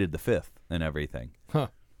he pleaded the fifth and everything. Huh.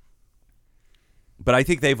 But I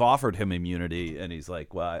think they've offered him immunity, and he's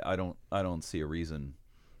like, "Well, I don't see a reason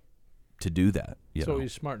to do that." So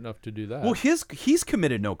he's smart enough to do that. Well, he's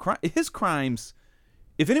committed no crime. His crimes,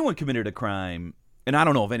 if anyone committed a crime, and I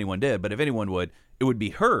don't know if anyone did, but if anyone would, it would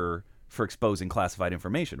be her for exposing classified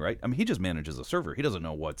information, right? I mean, he just manages a server. He doesn't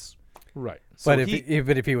know what's right. So but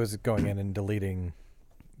if he was going in and deleting,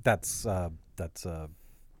 that's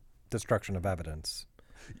destruction of evidence.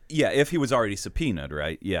 Yeah, if he was already subpoenaed,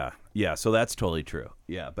 right? Yeah, so that's totally true.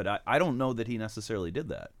 Yeah, but I don't know that he necessarily did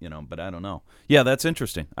that, but I don't know. Yeah, that's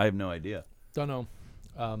interesting. I have no idea. Don't know.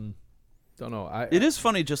 It is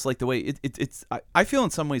funny, just like the way it's. I feel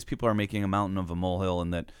in some ways people are making a mountain of a molehill,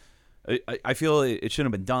 and that I feel it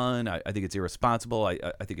shouldn't have been done. I think it's irresponsible. I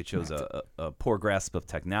think it shows a poor grasp of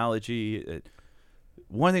technology.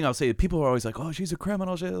 One thing I'll say, people are always like, "Oh, she's a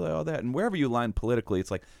criminal," all that, and wherever you line politically,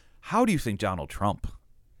 it's like, how do you think Donald Trump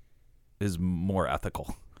is more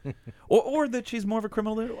ethical, or that she's more of a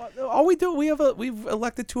criminal? All we do, we've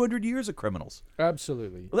elected 200 years of criminals.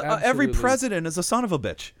 Absolutely. Every president is a son of a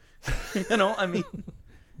bitch. I mean,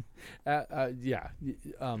 yeah.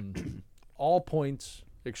 All points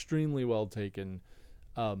extremely well taken.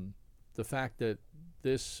 The fact that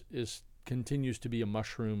this continues to be a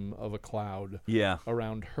mushroom of a cloud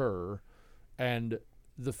around her, and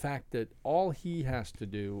the fact that all he has to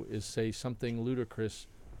do is say something ludicrous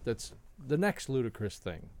that's the next ludicrous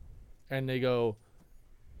thing, and they go,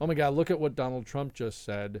 "Oh my God, look at what Donald Trump just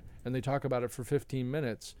said," and they talk about it for 15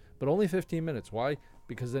 minutes, but only 15 minutes. Why?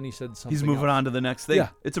 Because then he said something he's moving else. on to the next thing. Yeah,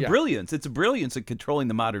 It's a brilliance. It's a brilliance in controlling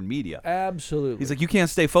the modern media. Absolutely. He's like, you can't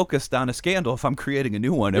stay focused on a scandal if I'm creating a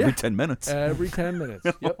new one every 10 minutes. Every 10 minutes.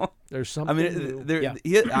 Yep. There's something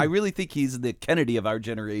new. I really think he's the Kennedy of our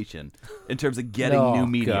generation in terms of getting new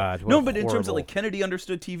media. God, but in terms of like Kennedy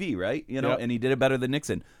understood TV, right? And he did it better than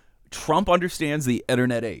Nixon. Trump understands the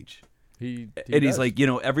internet age. He and he's does. like,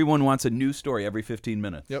 everyone wants a new story every 15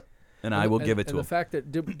 minutes. Yep. And I will give it to him. The fact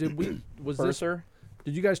that did we was Birther?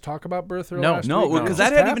 Did you guys talk about birther No. last No, week? because It that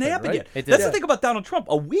just hadn't even happened right? yet. That's the thing about Donald Trump.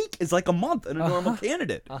 A week is like a month in a normal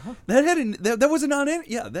candidate. That wasn't on it.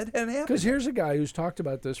 Yeah, that hadn't happened. Because here's a guy who's talked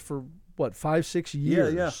about this for, 5-6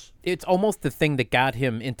 years? Yeah. It's almost the thing that got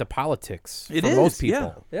him into politics It for is, most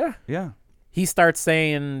people. Yeah. He starts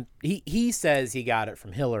saying, he says he got it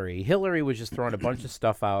from Hillary. Hillary was just throwing a bunch of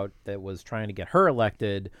stuff out that was trying to get her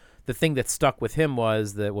elected. The thing that stuck with him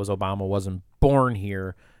was Obama wasn't born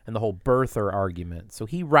here, and the whole birther argument. So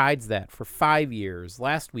he rides that for 5 years.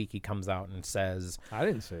 Last week he comes out and says, I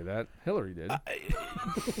didn't say that. Hillary did.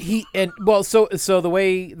 So the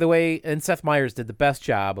way and Seth Meyers did the best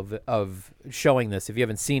job of showing this. If you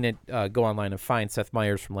haven't seen it, go online and find Seth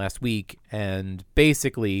Meyers from last week, and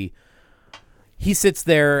basically he sits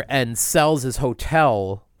there and sells his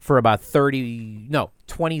hotel for about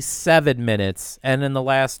 27 minutes, and in the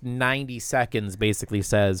last 90 seconds basically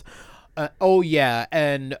says, oh yeah,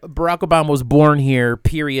 and Barack Obama was born here,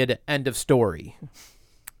 period, end of story.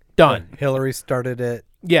 Done. Hillary started it.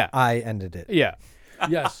 Yeah. I ended it. Yeah.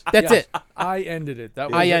 Yes. That's it. I ended it.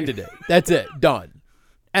 I ended it. That's it. Done.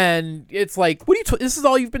 And it's like, what are you? This is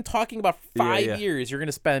all you've been talking about for 5 years. You're going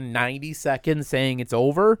to spend 90 seconds saying it's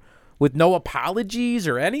over with no apologies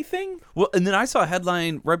or anything? Well, and then I saw a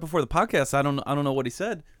headline right before the podcast. I don't know what he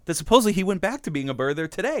said. That supposedly he went back to being a birther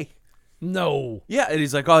today. No. Yeah, and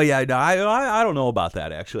he's like, oh yeah, no, I don't know about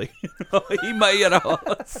that actually. He might,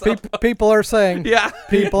 so. People are saying. Yeah.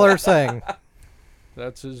 People are saying.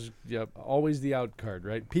 That's his. Yep. Always the out card,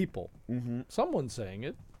 right? People. Mm-hmm. Someone's saying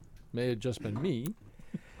it. May have just been me.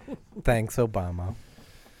 Thanks, Obama.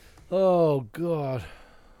 Oh God.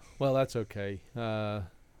 Well, that's okay.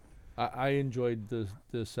 I enjoyed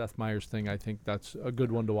the Seth Meyers thing. I think that's a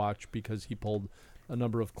good one to watch because he pulled a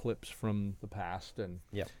number of clips from the past, and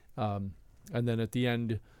and then at the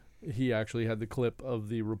end, he actually had the clip of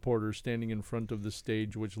the reporter standing in front of the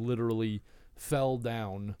stage, which literally fell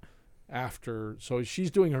down after. So she's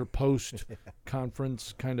doing her post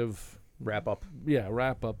conference kind of wrap up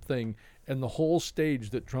thing, and the whole stage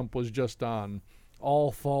that Trump was just on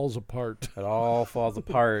all falls apart. It all falls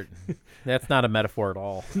apart. That's not a metaphor at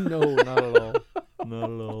all. No, not at all. Not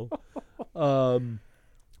at all.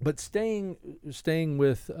 But staying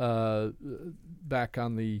with back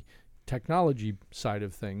on the technology side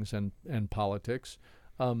of things and politics,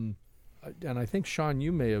 and I think, Sean,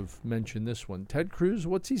 you may have mentioned this one. Ted Cruz,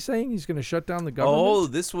 what's he saying? He's going to shut down the government? Oh,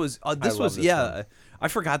 this was one. I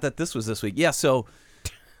forgot that this was this week. Yeah, so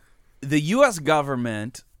the U.S.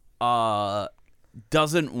 government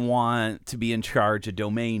doesn't want to be in charge of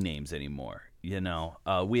domain names anymore.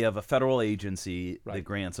 We have a federal agency that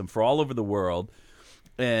grants them for all over the world.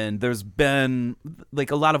 And there's been,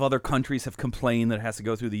 like, a lot of other countries have complained that it has to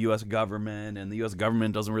go through the U.S. government, and the U.S.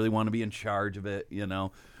 government doesn't really want to be in charge of it,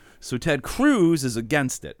 So Ted Cruz is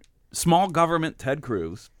against it. Small government Ted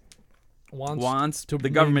Cruz wants the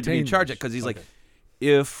government to be in charge of it because he's like,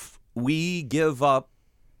 if we give up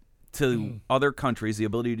to other countries the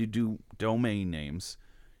ability to do domain names,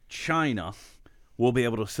 China will be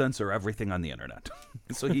able to censor everything on the internet.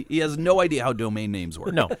 So he has no idea how domain names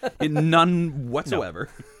work. No. None whatsoever.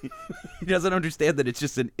 No. He doesn't understand that it's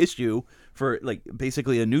just an issue for, like,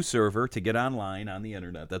 basically a new server to get online on the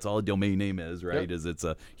internet. That's all a domain name is, right? Yep. Is it's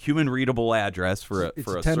a human readable address for a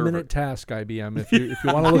server. It's a 10-minute task, IBM, if you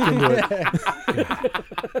want to look into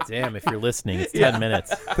it. Damn, if you're listening, it's 10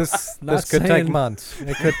 minutes. This could take months.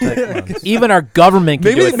 It could take months. Even our government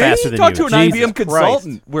can do it faster than you. Maybe talk to an Jesus IBM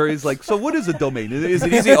consultant where he's like, so what is a domain? Is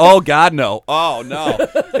it easy? Oh, God, no. Oh, no.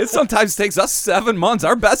 It sometimes takes us 7 months,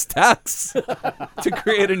 our best techs, to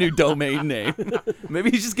create a new domain name.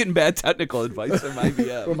 Maybe he's just getting bad technical advice from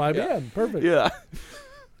IBM. From IBM, perfect. Yeah.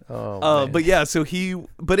 Oh, but yeah, so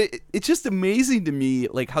it's just amazing to me,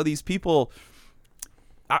 like, how these people,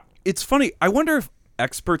 it's funny. I wonder if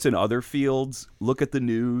experts in other fields look at the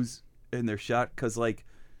news and they're shocked because, like,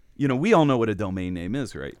 we all know what a domain name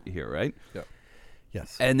is right here, right? Yeah.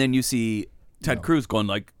 Yes. And then you see Ted Cruz going,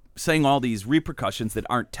 like, saying all these repercussions that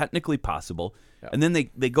aren't technically possible. Yeah. And then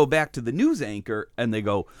they go back to the news anchor and they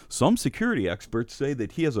go, some security experts say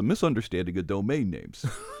that he has a misunderstanding of domain names.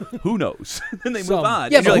 Who knows? And they move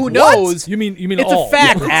on. Yeah, and but you're who like, knows? What? You mean it's all. a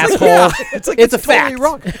fact, asshole. Yeah. It's like it's a totally fact.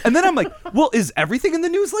 wrong. And then I'm like, well, is everything in the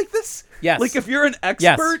news like this? Yes. Like, if you're an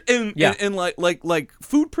expert in like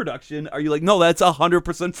food production, are you like, no, that's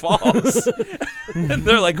 100% false? And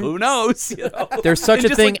they're like, who knows? There's such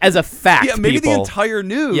a thing as a fact. Yeah, maybe people. the entire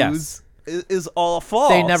news is all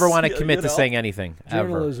false. They never want to commit to saying anything.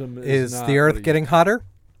 Journalism ever. is the Earth getting hotter?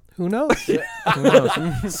 Who knows? Who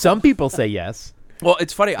knows? Some people say yes. Well,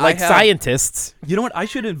 it's funny. Like scientists. You know what? I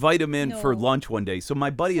should invite him in for lunch one day. So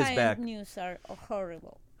my buddy is back. News are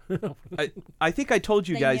horrible. I think I told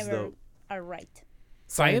you They guys never though. Are right.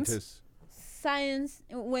 Science. Science.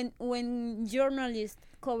 When journalists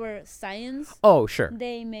cover science. Oh, sure.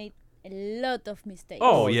 They made a lot of mistakes.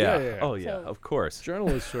 Oh yeah. yeah. Oh yeah. So- Of course.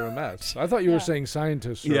 Journalists are a mess. I thought you were saying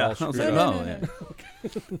scientists are all I was screwed like, up.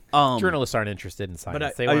 No. Journalists aren't interested in science.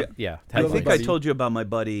 But They want, yeah. I think I buddy. told you about my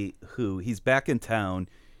buddy who he's back in town.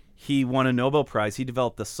 He won a Nobel Prize. He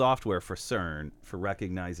developed the software for CERN for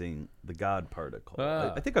recognizing the God particle.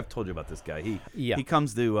 Ah. I think I've told you about this guy. Yeah. He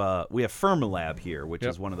comes to we have Fermilab here, which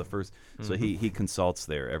is one of the first. So he consults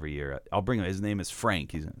there every year. I'll bring him. His name is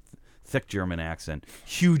Frank. He's a thick German accent,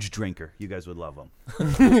 huge drinker. You guys would love him.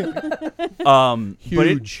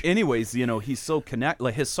 Huge. But anyways, he's so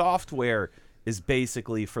like his software is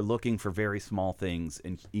basically for looking for very small things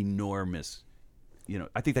and enormous.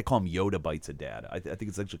 I think they call them Yoda bytes of data. I think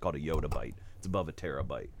it's actually called a Yoda byte. It's above a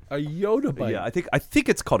terabyte. A Yoda byte. Yeah, I think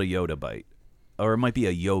it's called a Yoda byte, or it might be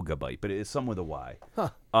a yoga byte, but it is something with a Y.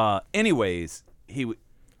 Huh. Anyways,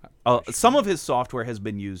 some of his software has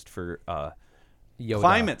been used for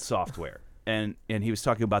climate software, and he was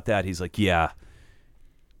talking about that. He's like, yeah,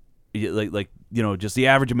 just the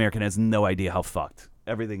average American has no idea how fucked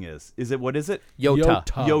everything is. What is it? Yota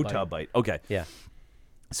byte. Okay. Yeah.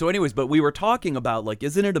 So anyways, but we were talking about, like,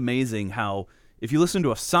 isn't it amazing how if you listen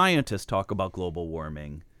to a scientist talk about global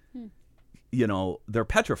warming, they're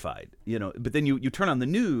petrified, but then you turn on the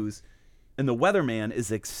news and the weatherman is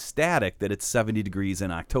ecstatic that it's 70 degrees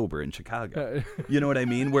in October in Chicago. You know what I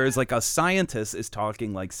mean? Whereas, like, a scientist is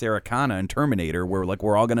talking like Sarah Connor in Terminator, where, like,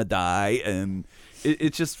 we're all going to die, and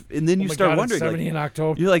it's just, and then you start wondering, 70 in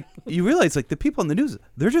October. you're like, you realize, like, the people in the news,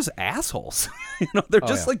 they're just assholes. They're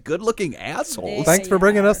just like good-looking assholes. Thanks for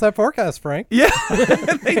bringing us that forecast, Frank. Yeah,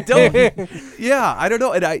 they don't. Yeah, I don't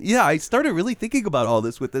know. And I started really thinking about all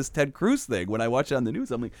this with this Ted Cruz thing when I watched it on the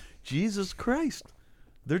news. I'm like, Jesus Christ,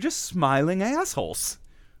 they're just smiling assholes.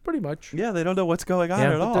 Pretty much. Yeah, they don't know what's going on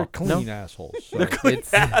Yeah, at but all. They're clean assholes. So. They're clean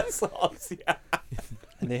assholes. Yeah.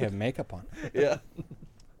 And they have makeup on. Yeah.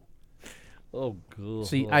 Oh, God.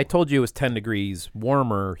 See, I told you it was 10 degrees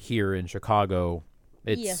warmer here in Chicago.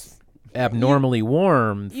 It's Yes. abnormally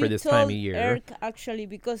warm for You this told time of year. Eric actually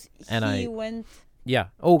because And he I- went. Yeah.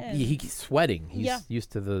 Oh, And- he's sweating. He's Yeah.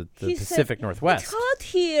 used to the He said, Pacific Northwest. It's hot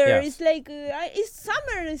here. Yes. It's like it's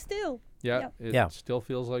summer still. Yeah, it Yeah. still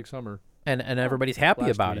feels like summer. And everybody's happy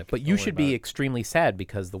Last about week, it. But don't you worry should about be it. extremely sad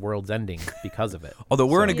because the world's ending because of it. Although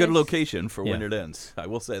we're in a So- good Yes. location for when Yeah. it ends. I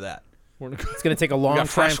will say that. We're in a It's going to take a long We time. got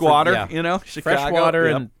fresh for- water, yeah. you know, Chicago. Fresh water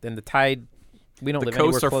Yep. and the tide. We don't The live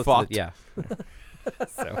coasts anywhere are close fucked. to the, yeah.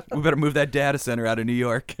 So We better move that data center out of New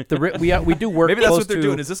York. we do work Maybe that's close what they're to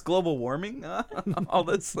doing. Is this global warming? All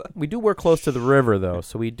this. we do work close to the river though,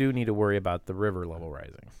 so we do need to worry about the river level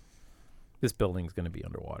rising. This building's going to be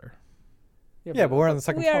underwater. Yeah, but we're on the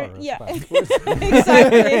second We are. floor. It's Yeah. fine.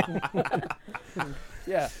 Exactly.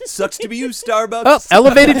 Yeah. Sucks to be you, Starbucks. Oh,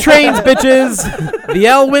 elevated trains, bitches! The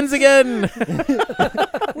L wins again.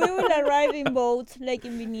 We will arrive in boats like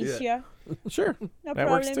in Venetia. Sure, No that problem.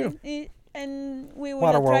 works too. And we will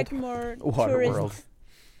Waterworld. attract more tourists. Waterworld.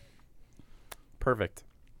 Perfect.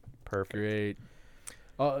 Great.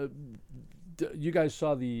 You guys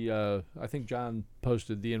saw the? I think John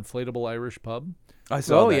posted the inflatable Irish pub. I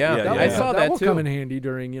saw Oh, that. yeah. yeah, I yeah. saw that that will too. come in handy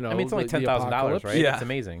during I mean, it's only the $10,000, apocalypse. right? Yeah. It's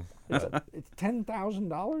amazing. It's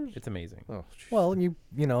 $10,000. It's amazing. Oh, Well, you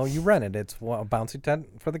rent it. It's a bouncy tent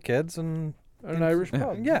for the kids, and an Irish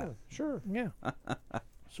pub. Yeah. Sure. yeah,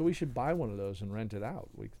 So we should buy one of those and rent it out.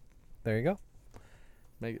 We there you go.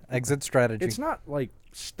 make Exit strategy. It's not like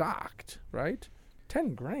stocked, right?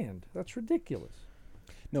 $10,000. That's ridiculous.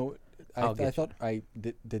 No, I'll I get thought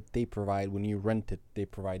that they provide when you rent it. They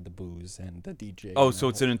provide the booze and the DJ. Oh, and so the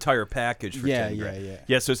it's an entire package for Yeah, 10 yeah, grand. yeah.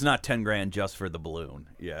 Yeah, so it's not 10 grand just for the balloon.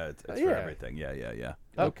 Yeah, it's for Yeah. everything. Yeah.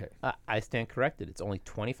 Okay. I stand corrected. It's only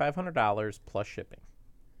 $2,500 plus shipping.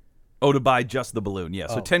 Oh, to buy just the balloon. Yeah,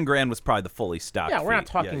 so Oh. 10 grand was probably the fully stocked. Yeah, we're not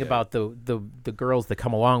fee. talking Yeah. about the girls that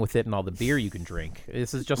come along with it and all the beer you can drink.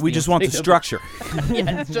 This is just We just want the structure.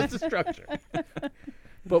 Yeah, it's just the structure.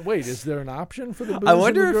 But wait, is there an option for the booze I and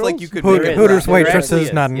wonder the if like girls? you could There make is. it. Hooters There actually waitresses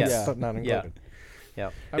is, not yes. not included.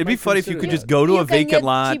 Yeah. I It'd be might funny if you consider could just that. go to a You can vacant get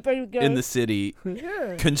lot cheaper in girls. the city,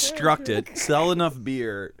 Yeah. construct it, sell enough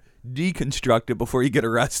beer, deconstruct it before you get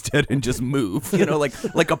arrested, and just move. You know,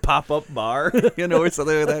 like a pop-up bar, you know, or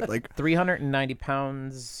something like that. Like 390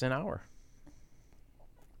 pounds an hour.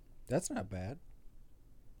 That's not bad.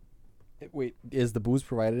 Wait, is the booze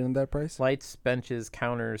provided in that price? Lights, benches,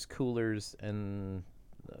 counters, coolers, and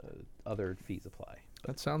other fees apply.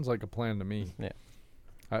 That sounds like a plan to me.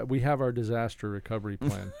 Yeah. We have our disaster recovery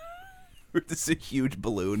plan. there's a huge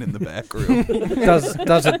balloon in the back room.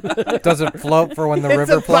 Does it float for when the It's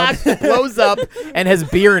river a box floods? that blows up and has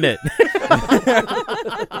beer in it.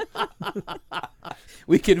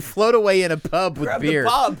 We can float away in a pub with Grab the beer.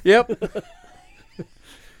 pub. Yep.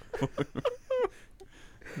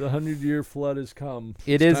 The 100-year flood has come.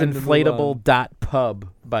 It It's is time to move on. inflatable.pub,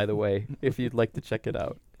 by the way, if you'd like to check it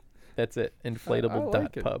out. That's it.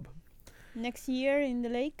 Inflatable.pub. Next year in the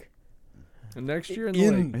lake. And next year in the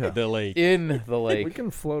lake. Yeah. the lake. In the lake. We can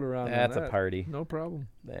float around on That's a that. party. No problem.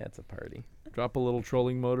 That's a party. Drop a little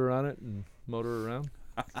trolling motor on it and motor around.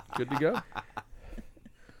 Good to go.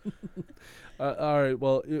 All right.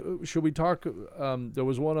 Well, should we talk? There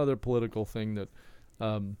was one other political thing that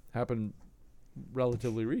happened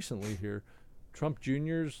relatively recently here. Trump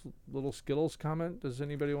Jr.'s little Skittles comment. Does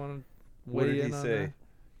anybody want to What weigh did in he on say? that?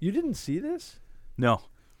 You didn't see this? No.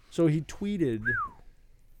 So he tweeted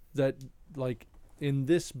that, like, in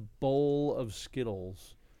this bowl of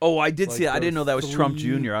Skittles, Oh, I did Like see it. I there didn't know that was Trump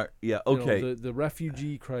three- Jr. Yeah. you know, Okay. the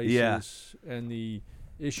refugee crisis and the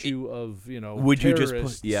issue of, Would you just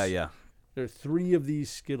terrorists. put? Yeah. There are 3 of these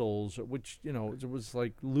Skittles, which, it was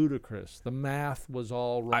like ludicrous. The math was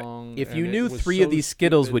all wrong. If and you it knew was 3 of so these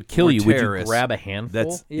Skittles stupid. would kill We're you, would you terrorists. grab a handful?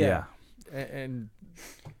 That's yeah. And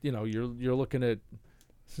you're looking at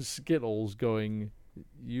Skittles going,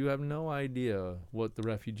 you have no idea what the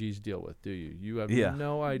refugees deal with, do you? You have Yeah.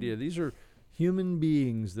 no idea. These are human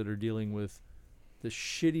beings that are dealing with the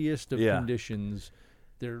shittiest of Yeah. conditions.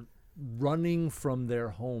 They're running from their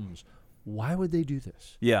homes. Why would they do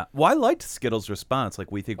this? Yeah. Well, I liked Skittles' response.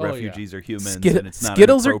 Like, we think Oh, yeah. refugees are humans, and it's not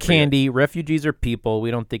Skittles are inappropriate. candy. Refugees are people.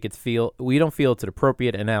 We don't feel it's an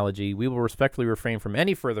appropriate analogy. We will respectfully refrain from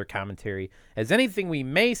any further commentary, as anything we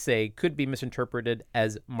may say could be misinterpreted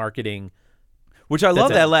as marketing. Which I love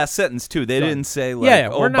That's that it. last sentence too. They Done. didn't say like, Yeah,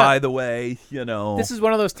 "Oh, we're not- by the way, This is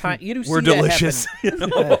one of those times you do we're see that delicious."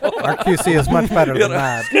 happen. Our QC is much better than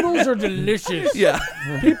that. Skittles are delicious. Yeah.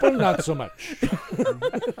 People, not so much.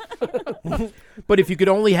 But if you could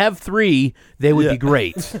only have 3, they would be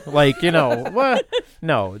great. Like, what?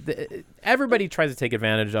 No. Everybody tries to take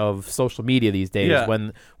advantage of social media these days.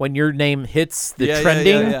 Yeah. When your name hits the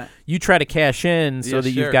trending, you try to cash in so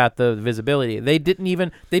that you've got the visibility. They didn't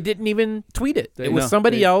even tweet it. It was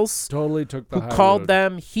somebody else totally took the who high called road.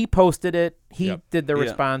 them. He posted it. He did the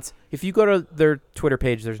response. If you go to their Twitter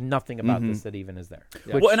page, there's nothing about this that even is there.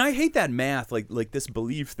 Yeah. Well, and I hate that math, like this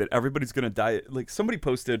belief that everybody's going to die. Like somebody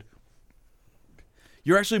posted,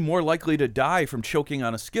 you're actually more likely to die from choking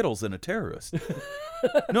on a Skittles than a terrorist.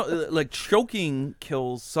 No, like choking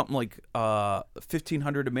kills something like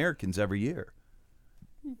 1,500 Americans every year.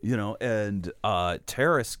 And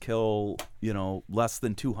terrorists kill, less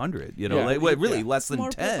than 200. Really less than More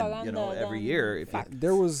 10. propaganda Every than year. If fact.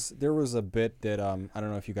 There was a bit that I don't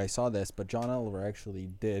know if you guys saw this, but John Oliver actually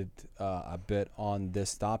did a bit on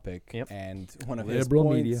this topic, and one of his Liberal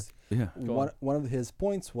points, media. one of his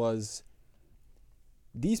points was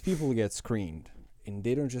these people get screened, and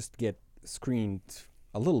they don't just get screened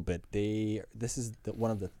a little bit. This is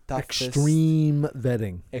one of the toughest Extreme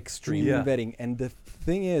vetting. vetting. And the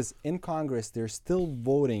thing is, in Congress, they're still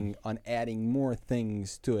voting on adding more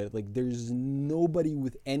things to it. Like, there's nobody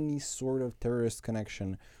with any sort of terrorist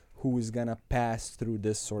connection who is gonna pass through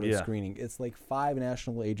this sort of screening. It's like 5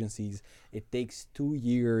 national agencies. It takes 2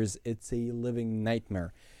 years. It's a living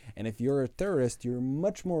nightmare. And if you're a terrorist, you're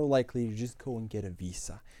much more likely to just go and get a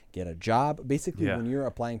visa, get a job. Basically, when you're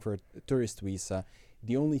applying for a tourist visa,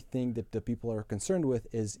 the only thing that the people are concerned with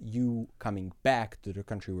is you coming back to the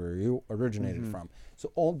country where you originated from.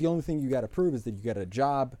 So the only thing you got to prove is that you got a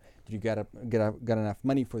job, that you got enough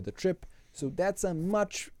money for the trip. So that's a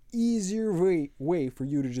much easier way for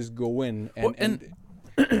you to just go in and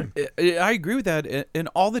I agree with that. And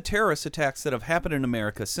all the terrorist attacks that have happened in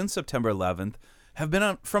America since September 11th have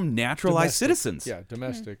been from naturalized citizens. Yeah,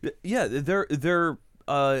 domestic. Yeah, they're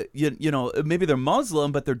maybe they're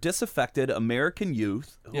Muslim, but they're disaffected American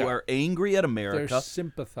youth who are angry at America. They're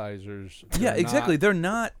sympathizers. Yeah, exactly. They're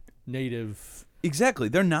not native. Exactly.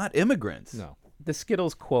 They're not immigrants. No. The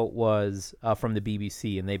Skittles quote was from the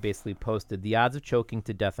BBC, and they basically posted, the odds of choking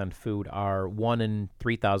to death on food are 1 in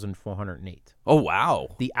 3,408. Oh,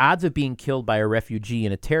 wow. The odds of being killed by a refugee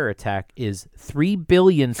in a terror attack is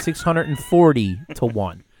 3,640 to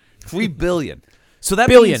 1. 3 billion. So that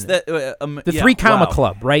Billion. means that The 3 comma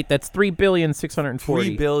club, right? That's 3,640.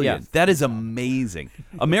 3 billion. Yeah. That is amazing.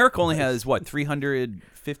 America only has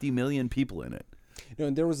 350 million people in it.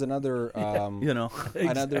 and there was another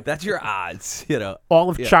another That's your odds, All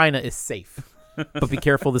of China is safe. But be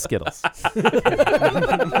careful of the Skittles.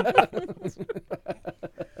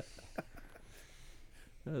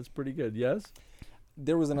 That's pretty good. Yes.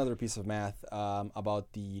 There was another piece of math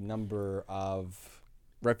about the number of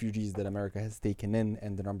refugees that America has taken in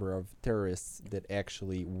and the number of terrorists that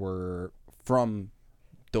actually were from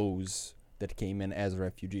those that came in as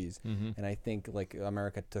refugees. Mm-hmm. And I think like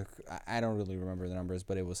America took, I don't really remember the numbers,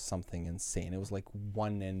 but it was something insane. It was like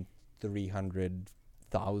 1 in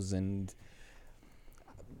 300,000.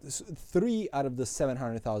 3 out of the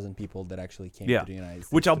 700,000 people that actually came to the United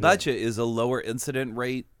States. Which I'll bet you is a lower incident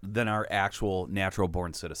rate than our actual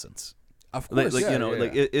natural-born citizens. Of course,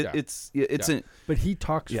 it's But he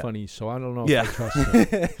talks funny, so I don't know Yeah. if I trust him.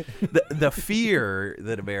 the fear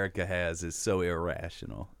that America has is so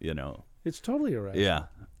irrational, It's totally irrational. Yeah.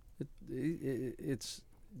 It's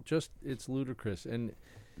ludicrous. And,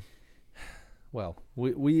 well,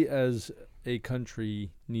 we as a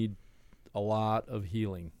country need a lot of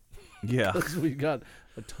healing. Yeah. Because we've got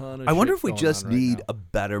a ton of I wonder shit if we going just on right need now. a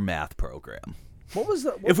better math program. What was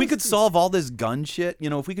that? If we could solve all this gun shit,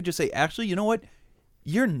 if we could just say, actually, you know what?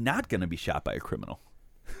 You're not going to be shot by a criminal.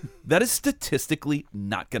 That is statistically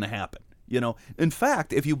not going to happen. In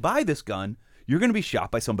fact, if you buy this gun, you're going to be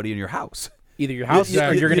shot by somebody in your house. Either your house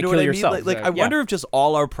or you're going to kill yourself. I wonder if just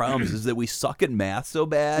all our problems is that we suck at math so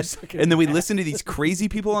bad, and then we listen to these crazy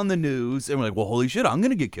people on the news, and we're like, well, holy shit, I'm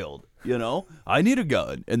going to get killed. I need a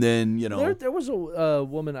gun. And then, There was a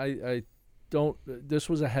woman, this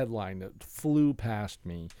was a headline that flew past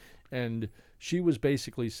me, and she was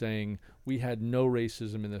basically saying we had no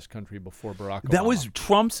racism in this country before Barack Obama. That was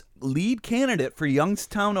Trump's lead candidate for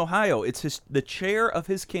Youngstown, Ohio. It's the chair of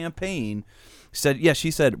his campaign said,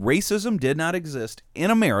 she said racism did not exist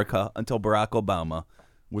in America until Barack Obama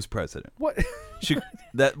was president. What?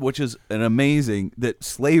 Which is an amazing that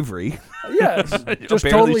slavery. Yeah, just apparently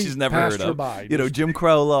totally she's never passed heard her of. by. Jim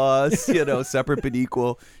Crow laws. Separate but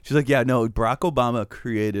equal. She's like, Barack Obama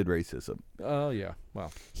created racism. Oh yeah,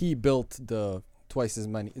 well, he built the twice as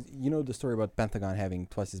many. The story about Pentagon having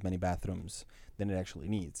twice as many bathrooms than it actually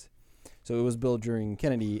needs. So it was built during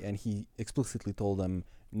Kennedy, and he explicitly told them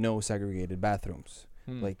no segregated bathrooms.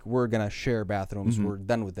 Like, we're gonna share bathrooms. We're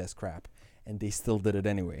done with this crap. And they still did it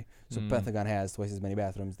anyway. So Pentagon has twice as many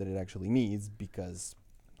bathrooms that it actually needs because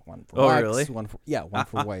one for blacks, really? one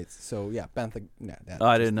for whites. So yeah, Pentagon. Yeah,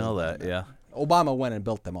 I didn't know that. Yeah, Obama went and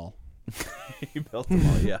built them all. he built them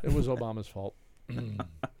all. Yeah, It was Obama's fault.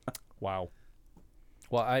 Wow.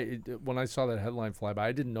 Well, when I saw that headline fly by,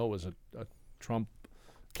 I didn't know it was a Trump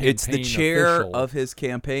campaign it's the chair official. of his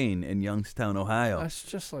campaign in Youngstown, Ohio. That's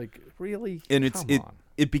just like, really? And Come on.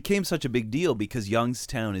 it became such a big deal because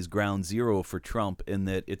Youngstown is ground zero for Trump in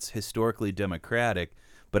that it's historically Democratic,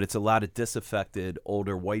 but it's a lot of disaffected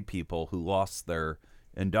older white people who lost their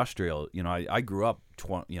industrial. You know, I grew up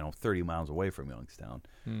 30 miles away from Youngstown,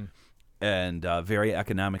 and very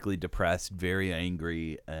economically depressed, very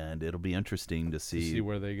angry, and it'll be interesting to see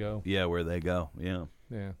where they go. Yeah, where they go. Yeah.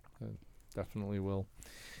 Yeah, definitely will.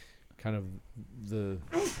 Kind of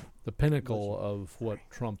the pinnacle of what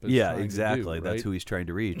Trump is trying exactly. to do, right? That's who he's trying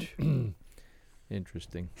to reach.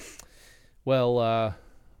 Interesting. Well,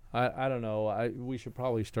 I don't know. We should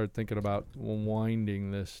probably start thinking about winding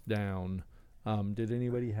this down. Did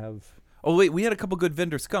anybody have... Oh, wait, we had a couple good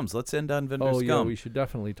vendor scums. Let's end on vendor scum. Yeah, we should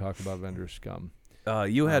definitely talk about vendor scum.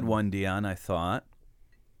 You had one, Dion, I thought.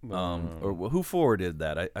 Or who forwarded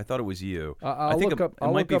that? I thought it was you. I'll I think look up. it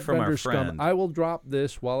I'll might look be up from vendor our scum. friend. I will drop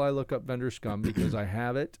this while I look up vendor scum because I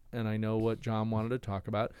have it and I know what John wanted to talk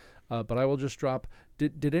about. But I will just drop.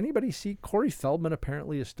 Did anybody see Corey Feldman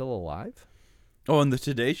apparently is still alive? Oh, on the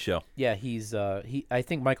Today Show. Yeah, he's I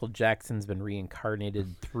think Michael Jackson's been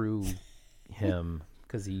reincarnated through him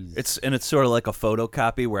because he's It's sort of like a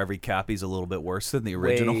photocopy where every copy's a little bit worse than the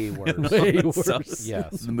original. way worse. Way worse. So,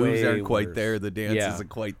 Yes, the moves way aren't quite worse. there. The dance Yeah. isn't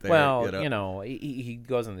quite there. Well, he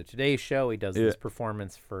goes on the Today Show. He does this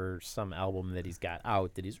performance for some album that he's got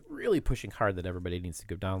out that he's really pushing hard that everybody needs to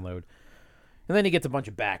go download. And then he gets a bunch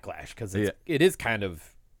of backlash because it is kind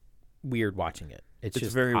of weird watching it. It's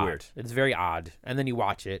just very odd. weird. It's very odd. And then you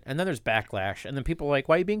watch it, and then there's backlash, and then people are like,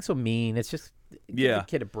 "Why are you being so mean?" It's just give the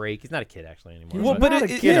kid a break. He's not a kid actually anymore. Well, but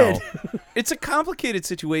kid. it's a complicated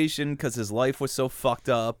situation because his life was so fucked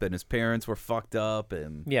up and his parents were fucked up,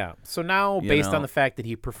 and yeah. So now, based on the fact that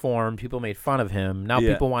he performed, people made fun of him. Now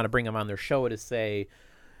people want to bring him on their show to say,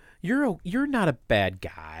 You're not a bad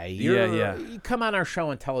guy. You come on our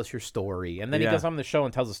show and tell us your story. And then he goes on the show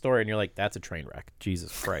and tells a story, and you're like, that's a train wreck.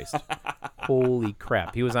 Jesus Christ. Holy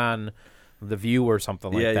crap. He was on The View or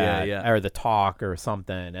something like that. Or The Talk or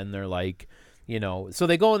something. And they're like, so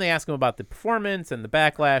they go and they ask him about the performance and the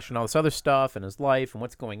backlash and all this other stuff and his life and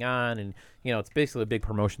what's going on. And, it's basically a big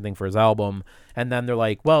promotion thing for his album. And then they're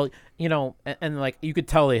like, well, and like you could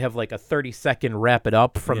tell they have like a 30-second wrap it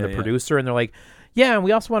up from the producer. And they're like, yeah, and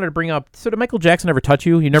we also wanted to bring up, so did Michael Jackson ever touch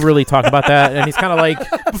you? You never really talk about that. And he's kind of like...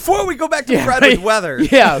 Before we go back to Fred with weather.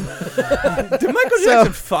 Yeah. Did Michael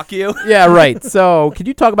Jackson fuck you? Yeah, right. So could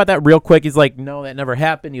you talk about that real quick? He's like, no, that never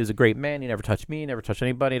happened. He was a great man. He never touched me. He never touched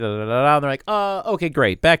anybody. Da, da, da, da. And they're like, okay,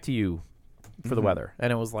 great. Back to you for the weather.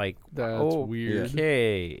 And it was like, That's weird.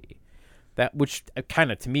 Okay. That, which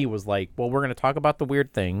kind of to me was like, well, we're going to talk about the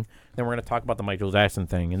weird thing, then we're going to talk about the Michael Jackson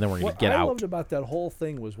thing, and then we're going to get out. What I loved about that whole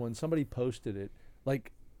thing was when somebody posted it,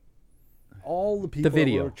 like all the people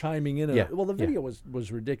video. were chiming in. Well, the video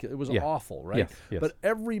was ridiculous. It was awful, right? Yes. But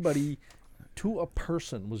everybody, to a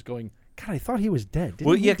person, was going, God, I thought he was dead. Didn't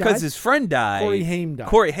Well, he yeah, die? because his friend died.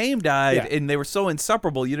 Corey Haim died. And they were so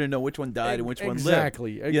inseparable, you didn't know which one died and which one lived.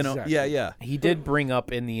 Exactly. Yeah. He did bring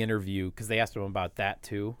up in the interview, because they asked him about that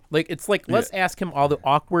too. Like, it's like, let's ask him all the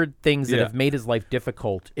awkward things that have made his life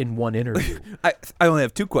difficult in one interview. I only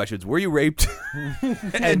have two questions. Were you raped?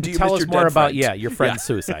 and do you tell miss us your more dead about friends? your friend's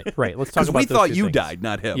suicide. Right. Let's talk Because about we those thought two you things. died,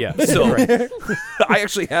 not him. Yeah. So right. I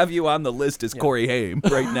actually have you on the list as Corey Haim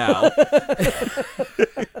right now.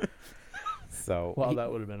 So Well,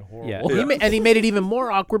 that would have been horrible. Yeah, and he made it even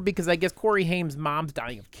more awkward because I guess Corey Haim's mom's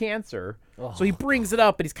dying of cancer. So he brings it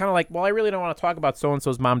up, and he's kind of like, well, I really don't want to talk about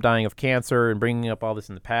so-and-so's mom dying of cancer and bringing up all this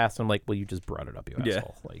in the past. I'm like, well, you just brought it up, you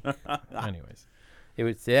asshole. Like, anyways. It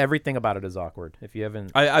was everything about it is awkward. If you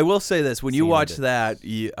haven't, I will say this: when you watch that,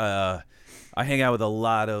 I hang out with a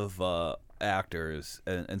lot of actors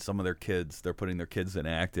and some of their kids. They're putting their kids in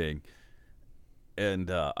acting, and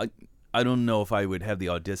I don't know if I would have the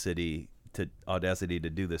audacity to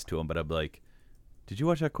do this to them, but I'm like, did you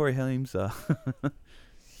watch that Corey Haim's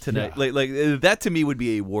tonight? Yeah. Like that to me would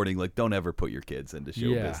be a warning. Like, don't ever put your kids into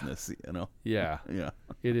show business. Yeah. Yeah.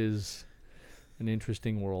 It is an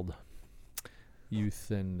interesting world,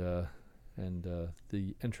 youth and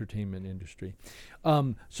the entertainment industry.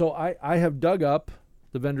 So I have dug up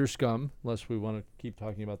the vendor scum, unless we want to keep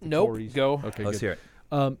talking about the Nope. Tories. Go. Okay, Let's good.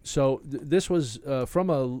 hear it. So this was from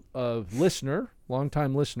a listener,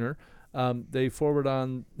 longtime listener. They forward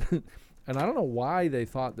on, and I don't know why they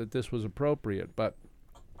thought that this was appropriate, but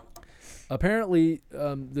apparently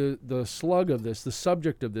the slug of this, the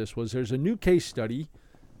subject of this was there's a new case study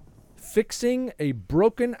fixing a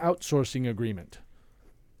broken outsourcing agreement.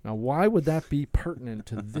 Now, why would that be pertinent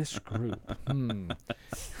to this group? And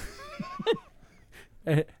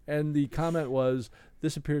the comment was,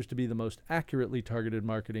 this appears to be the most accurately targeted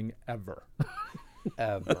marketing ever.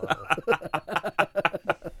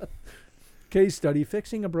 Case study,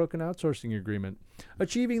 fixing a broken outsourcing agreement.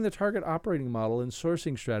 Achieving the target operating model and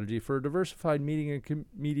sourcing strategy for a diversified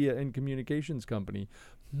media and communications company.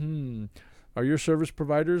 Are your service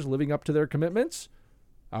providers living up to their commitments?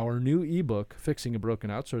 Our new ebook, Fixing a Broken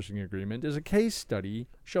Outsourcing Agreement, is a case study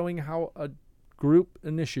showing how a group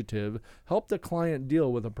initiative helped a client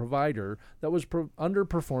deal with a provider that was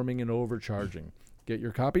underperforming and overcharging. Get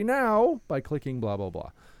your copy now by clicking blah, blah,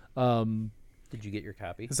 blah. Did you get your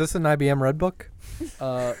copy? Is this an IBM Red Book?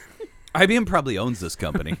 IBM probably owns this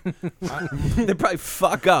company. They probably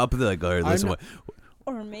fuck up. They're like, all right, listen,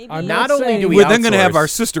 Or maybe I'm Not not only saying do we we're then going to have outsource- our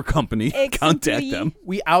sister company contact Ex-employee. them.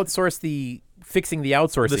 We outsource the fixing the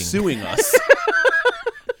outsourcing. The suing us.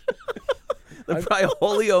 They're probably a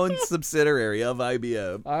wholly owned subsidiary of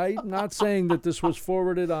IBM. I'm not saying that this was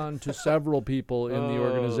forwarded on to several people in the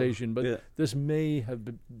organization, but yeah. this may have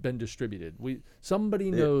been distributed. Somebody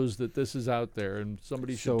knows that this is out there, and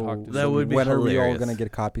somebody should talk to that somebody. would be when are we all hilarious. going to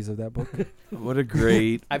get copies of that book? What a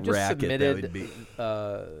great I've just racket that would be.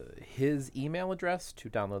 submitted his email address to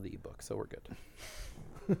download the ebook, so we're good.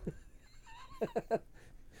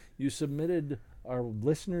 You submitted our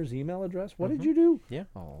listener's email address? What did you do? Yeah.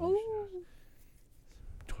 Oh,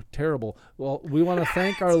 terrible. Well, we want to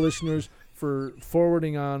thank our listeners for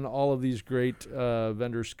forwarding on all of these great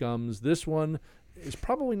vendor scums. This one is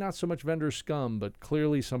probably not so much vendor scum, but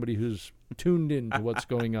clearly somebody who's tuned in to what's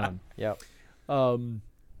going on. Yep.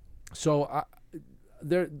 So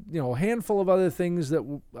there, a handful of other things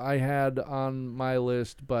that I had on my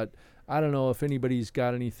list, but I don't know if anybody's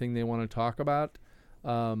got anything they want to talk about,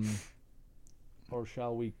 or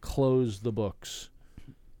shall we close the books?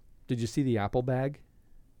 Did you see the Apple bag?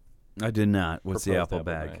 I did not. What's the Proposed Apple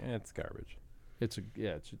bag? It's garbage. It's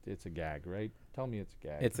a gag, right? Tell me it's a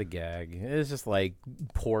gag. It's a gag. It's just like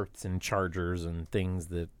ports and chargers and things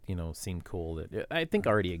that seem cool that I think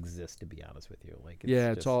already exist. To be honest with you,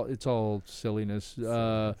 it's all silliness.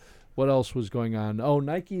 What else was going on? Oh,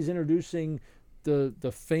 Nike's introducing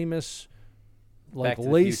the famous Back to the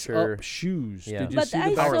lace Future. up shoes. Yeah. Did you But see I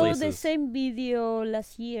the power saw laces? the same video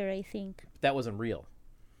last year, I think, that wasn't real.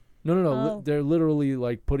 No. Oh. They're literally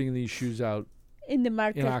like putting these shoes out in the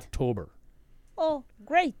market. in October. Oh,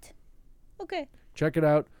 great. Okay. Check it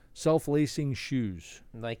out. Self-lacing shoes.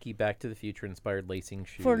 Nike Back to the Future inspired lacing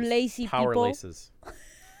shoes For lazy power people. laces.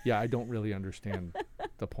 Yeah, I don't really understand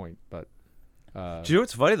the point, but Do you know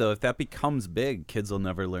what's funny though? If that becomes big, kids will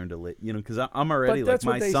never learn to, because I'm already but like that's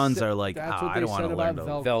what my they sons said- are like, that's what I they don't want to said learn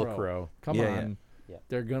about to. Velcro. Come Yeah, on. yeah.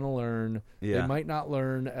 They're gonna learn. Yeah. They might not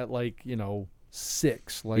learn at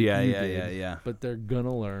 6 like Yeah, you yeah, did, yeah. but they're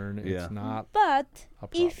gonna learn. Yeah. It's not But a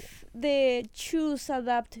problem. if the shoes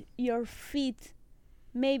adapt your feet,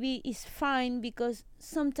 maybe it's fine, because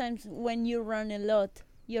sometimes when you run a lot,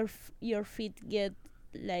 your feet get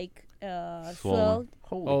swelled.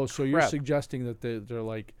 Holy So you're crap. suggesting that they're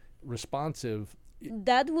like responsive.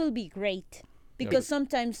 That will be great, because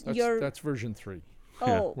sometimes That's version 3.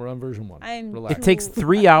 oh, We're on version 1. I'm Relax. It takes too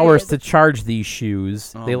 3 hours to ahead. charge these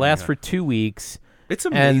shoes. Oh They my last God. for 2 weeks. It's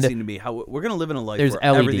And amazing to me how we're gonna live in a life There's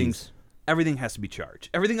where LEDs. everything has to be charged.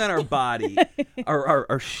 Everything on our body,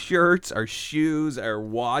 our shirts, our shoes, our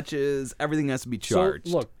watches, everything has to be charged.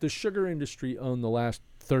 So look, the sugar industry owned the last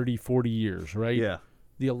 30, 40 years, right? Yeah.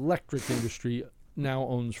 The electric industry now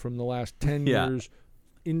owns from the last 10 Yeah. years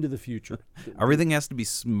into the future. Everything has to be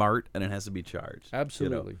smart and it has to be charged.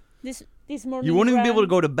 Absolutely. This morning. You won't even be able to run-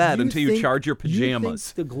 go to bed You until you think- charge your You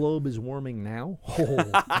pajamas. think the globe is warming now?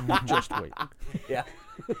 Oh, just wait.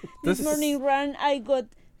 This morning run, I got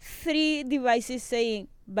 3 devices saying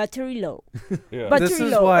battery low, Yeah. battery This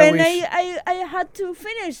is low, why and we I had to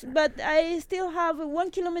finish, but I still have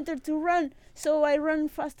 1 kilometer to run, so I run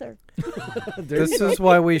faster. This is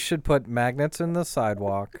why we should put magnets in the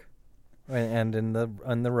sidewalk and in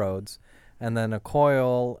the roads, and then a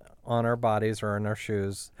coil on our bodies or in our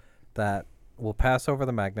shoes that will pass over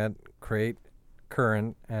the magnet, create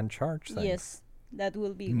current, and charge things. Yes, that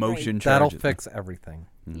will be Motion great. That'll charges. fix everything.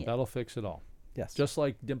 Yeah. That'll fix it all. Yes. Just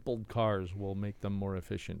like dimpled cars will make them more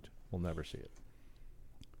efficient. We'll never see it.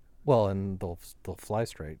 Well, and they'll fly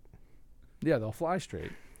straight. Yeah, they'll fly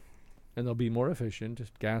straight, and they'll be more efficient,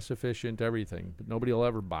 just gas efficient, everything. But nobody will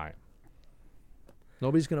ever buy them.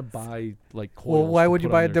 Nobody's gonna buy like coils. Well, why to would you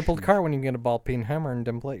put buy on a their dimpled shoes. car when you can get a ball peen hammer and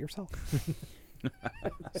dimple it yourself?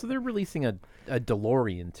 So they're releasing a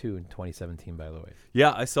DeLorean too in 2017, by the way.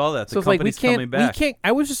 Yeah, I saw that. The So it's like we company's coming can't, back. we can't.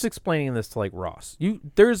 I was just explaining this to like Ross.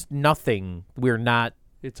 There's nothing we're not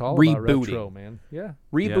It's all rebooting. about retro, man. Yeah,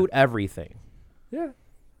 reboot everything. yeah.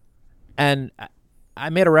 And I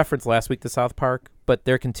made a reference last week to South Park, but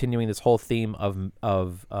they're continuing this whole theme of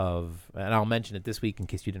and I'll mention it this week in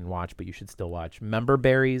case you didn't watch, but you should still watch Member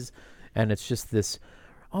Berries, and it's just this.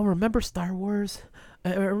 Oh, remember Star Wars?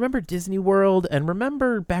 Remember Disney World? And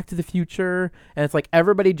remember Back to the Future? And it's like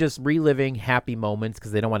everybody just reliving happy moments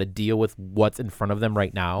because they don't want to deal with what's in front of them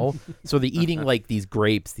right now. So they're eating like these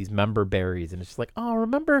grapes, these member berries, and it's just like, oh,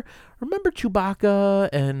 remember Chewbacca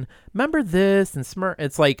and remember this and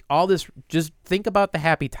It's like all this. Just think about the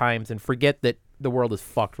happy times and forget that the world is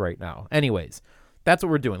fucked right now. Anyways. That's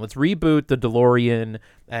what we're doing. Let's reboot the DeLorean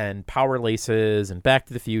and Power Laces and Back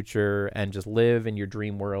to the Future and just live in your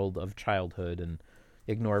dream world of childhood and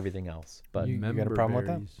ignore everything else. But You got a problem with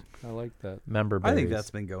that? Berries. I like that. member I think berries.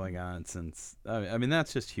 that's been going on since. I mean,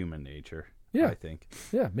 that's just human nature. Yeah. I think.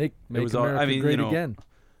 Yeah, make was all- America I mean, great you know, again.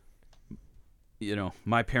 You know,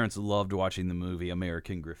 my parents loved watching the movie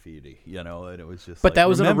American Graffiti. You know, and it was just. But like, that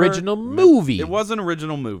was an remember- original movie. It was an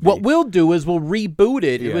original movie. What we'll do is we'll reboot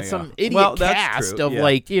it Yeah, with yeah. some idiot Well, that's cast true, of yeah.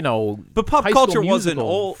 like, But pop High School culture wasn't Musical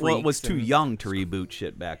old. Well, it was freaks too and- young to reboot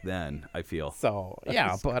shit back then. I feel. So,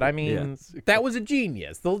 yeah, but I mean, that was a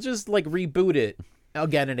genius. They'll just like reboot it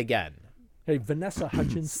again and again. Hey, Vanessa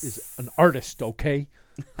Hudgens is an artist, okay?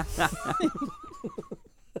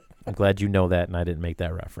 I'm glad you know that and I didn't make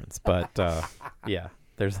that reference. But yeah,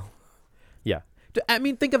 I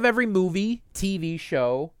mean, think of every movie, TV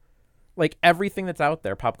show, like everything that's out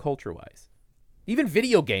there pop culture wise. Even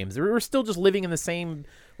video games. We're still just living in the same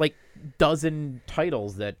like dozen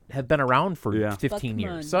titles that have been around for Yeah. 15 Pokemon.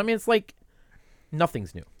 years. So I mean, it's like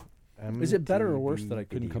nothing's new. Is it better or worse that I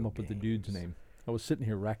couldn't come up with the dude's name? I was sitting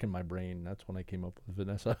here racking my brain. That's when I came up with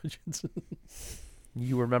Vanessa Hudgens.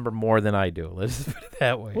 You remember more than I do. Let's put it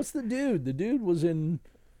that way. What's the dude? The dude was in.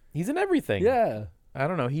 He's in everything. Yeah, I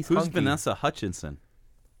don't know. He's Who's hunky. Vanessa Hutchinson?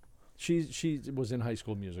 she was in High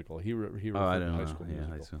School Musical. He wrote Oh, I for don't High know. School Yeah,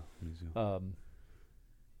 Musical. High School Musical.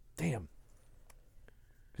 Damn.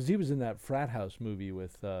 Because he was in that frat house movie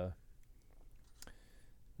with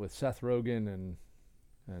Seth Rogen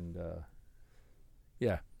and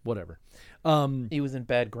yeah, whatever. He was in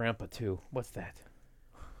Bad Grandpa too. What's that?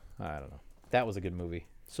 I don't know. That was a good movie.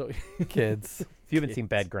 So Kids. If you haven't seen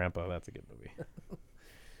Bad Grandpa, that's a good movie.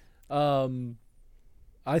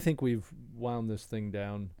 I think we've wound this thing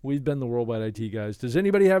down. We've been the Worldwide IT guys. Does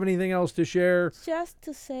anybody have anything else to share? Just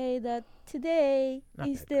to say that today Not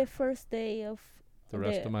is that the first day of The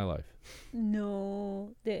rest of my life.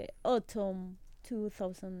 the autumn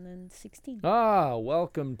 2016. Ah,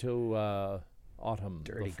 welcome to autumn,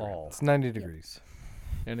 Dirty the fall. It's 90 degrees.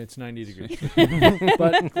 And it's 90 degrees.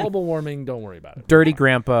 But global warming, don't worry about it. Dirty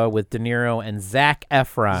Grandpa with De Niro and Zac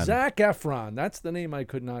Efron. Zac Efron. That's the name I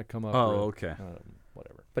could not come up with. Oh, okay.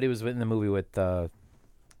 Whatever. But he was in the movie with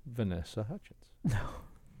Vanessa Hudgens.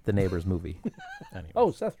 the Neighbors movie. Anyway.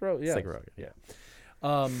 Oh, Seth Rogen. Yeah. Seth Rogen.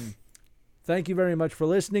 Yeah. Thank you very much for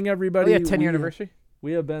listening, Oh, everybody. yeah, 10-year anniversary.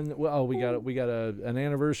 We have been. Well, we got an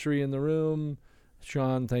anniversary in the room.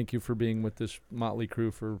 Sean, thank you for being with this motley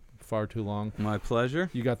crew for far too long. My pleasure.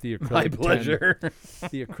 You got the acrylic My 10. pleasure.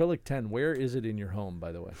 The acrylic 10. Where is it in your home,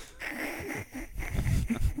 by the way?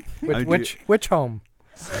 Which home?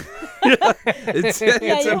 It's Yeah,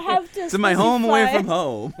 it's you in- have to it's in my home away specify. from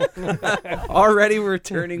home. Already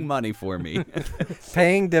returning money for me.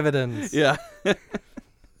 Paying dividends. Yeah.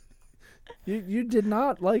 You did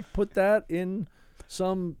not put that in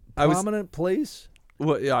some I was- prominent place.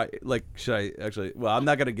 Well, yeah. Should I actually? Well, I'm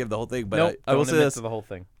not gonna give the whole thing, but Nope, I will don't say admit this: to the whole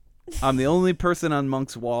thing. I'm the only person on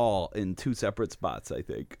Monk's wall in two separate spots. I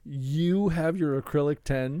think You have your acrylic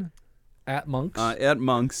 10 at Monk's. at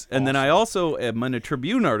Monk's, and then I also am in a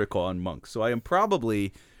Tribune article on Monk's. So I am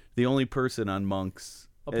probably the only person on Monk's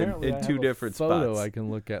Apparently, I in two have different a photo spots. I can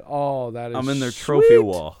look at. Oh, that is. I'm in their sweet. trophy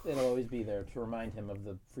wall. It'll always be there to remind him of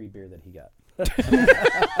the free beer that he got.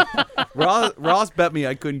 Ross bet me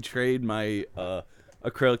I couldn't trade my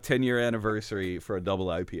acrylic 10-year anniversary for a double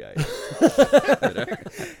IPA.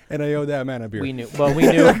 And I owe that man a beer. We knew. Well, we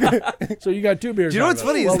knew. So you got two beers. Do you know out what's of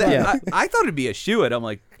it. funny Well is that done. I thought it'd be a shoe-in. I'm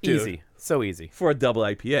like, dude, Easy. So easy. for a double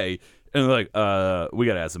IPA, and they're like, we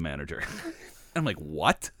gotta ask the manager. I'm like,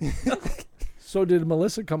 what? So did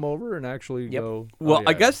Melissa come over and actually Yep. go? Well, oh, yeah.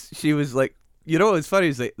 I guess she was like, you know what's funny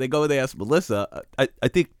is they go and they ask Melissa. I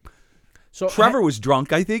think So Trevor was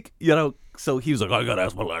drunk, I think, so he was like, I gotta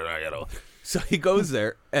ask Melissa, So he goes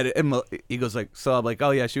there and he goes like, so I'm like, oh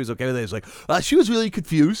yeah, she was okay with it. He's like, she was really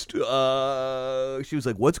confused. She was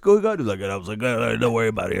like, what's going on? He's like, and I was like, don't worry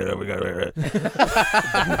about it.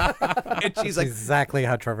 And she's like, Exactly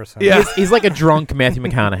how Trevor sounds. yeah. He's like a drunk Matthew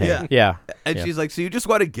McConaughey. Yeah. And Yeah. she's like, so you just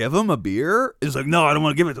want to give him a beer? He's like, no, I don't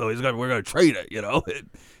want to give it to him. He's like, we're gonna trade it,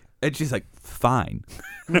 And she's like, fine.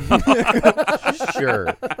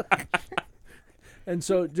 Sure. And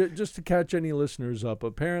so, just to catch any listeners up,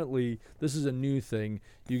 apparently this is a new thing.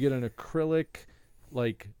 You get an acrylic,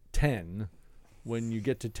 10, when you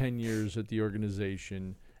get to 10 years at the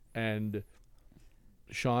organization. And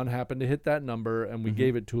Sean happened to hit that number, and we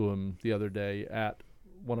gave it to him the other day at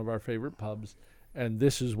one of our favorite pubs. And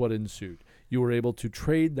this is what ensued. You were able to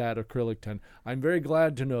trade that acrylic 10. I'm very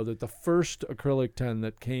glad to know that the first acrylic 10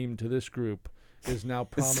 that came to this group is now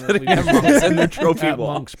prominently in their trophy at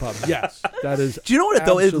wall. Monk's Pub. Yes, that is. Do you know what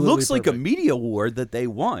though? It absolutely looks like a perfect. media award that they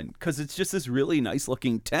won because it's just this really nice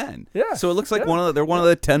looking 10. Yeah, So it looks like yeah. they're one of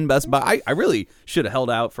the 10 best. I really should have held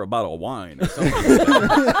out for a bottle of wine or something.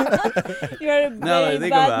 You're a Now that I very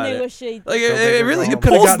think bad about it. negotiator. Like it really You it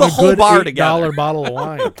could've pulls gotten the a whole good bar $8 together. bottle of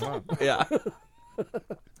wine. Come on. Yeah.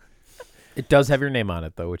 It does have your name on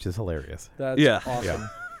it, though, which is hilarious. That's Yeah. awesome.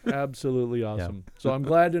 Absolutely awesome. So I'm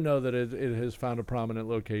glad to know that it has found a prominent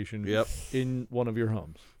location Yep. in one of your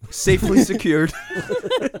homes. Safely secured.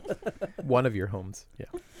 One of your homes. Yeah.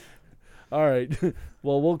 All right.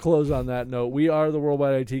 Well, we'll close on that note. We are the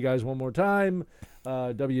Worldwide IT Guys one more time.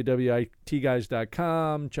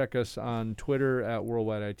 www.itguys.com. Check us on Twitter at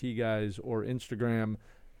Worldwide IT Guys or Instagram.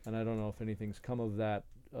 And I don't know if anything's come of that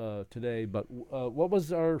today, but what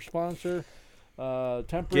was our sponsor?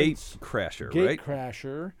 Temperance Gate Crasher, Gate right?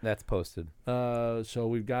 Crasher. That's posted. So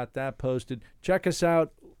we've got that posted. Check us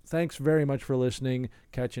out. Thanks very much for listening.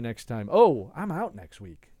 Catch you next time. Oh, I'm out next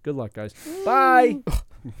week. Good luck, guys. Bye.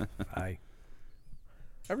 Bye.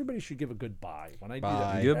 Everybody should give a good bye when I do Bye.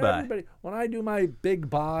 that. Goodbye. Everybody, when I do my big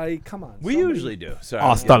bye, come on. We somebody- usually do. Sorry.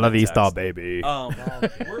 Hasta la vista, baby. Where are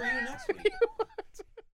you next week?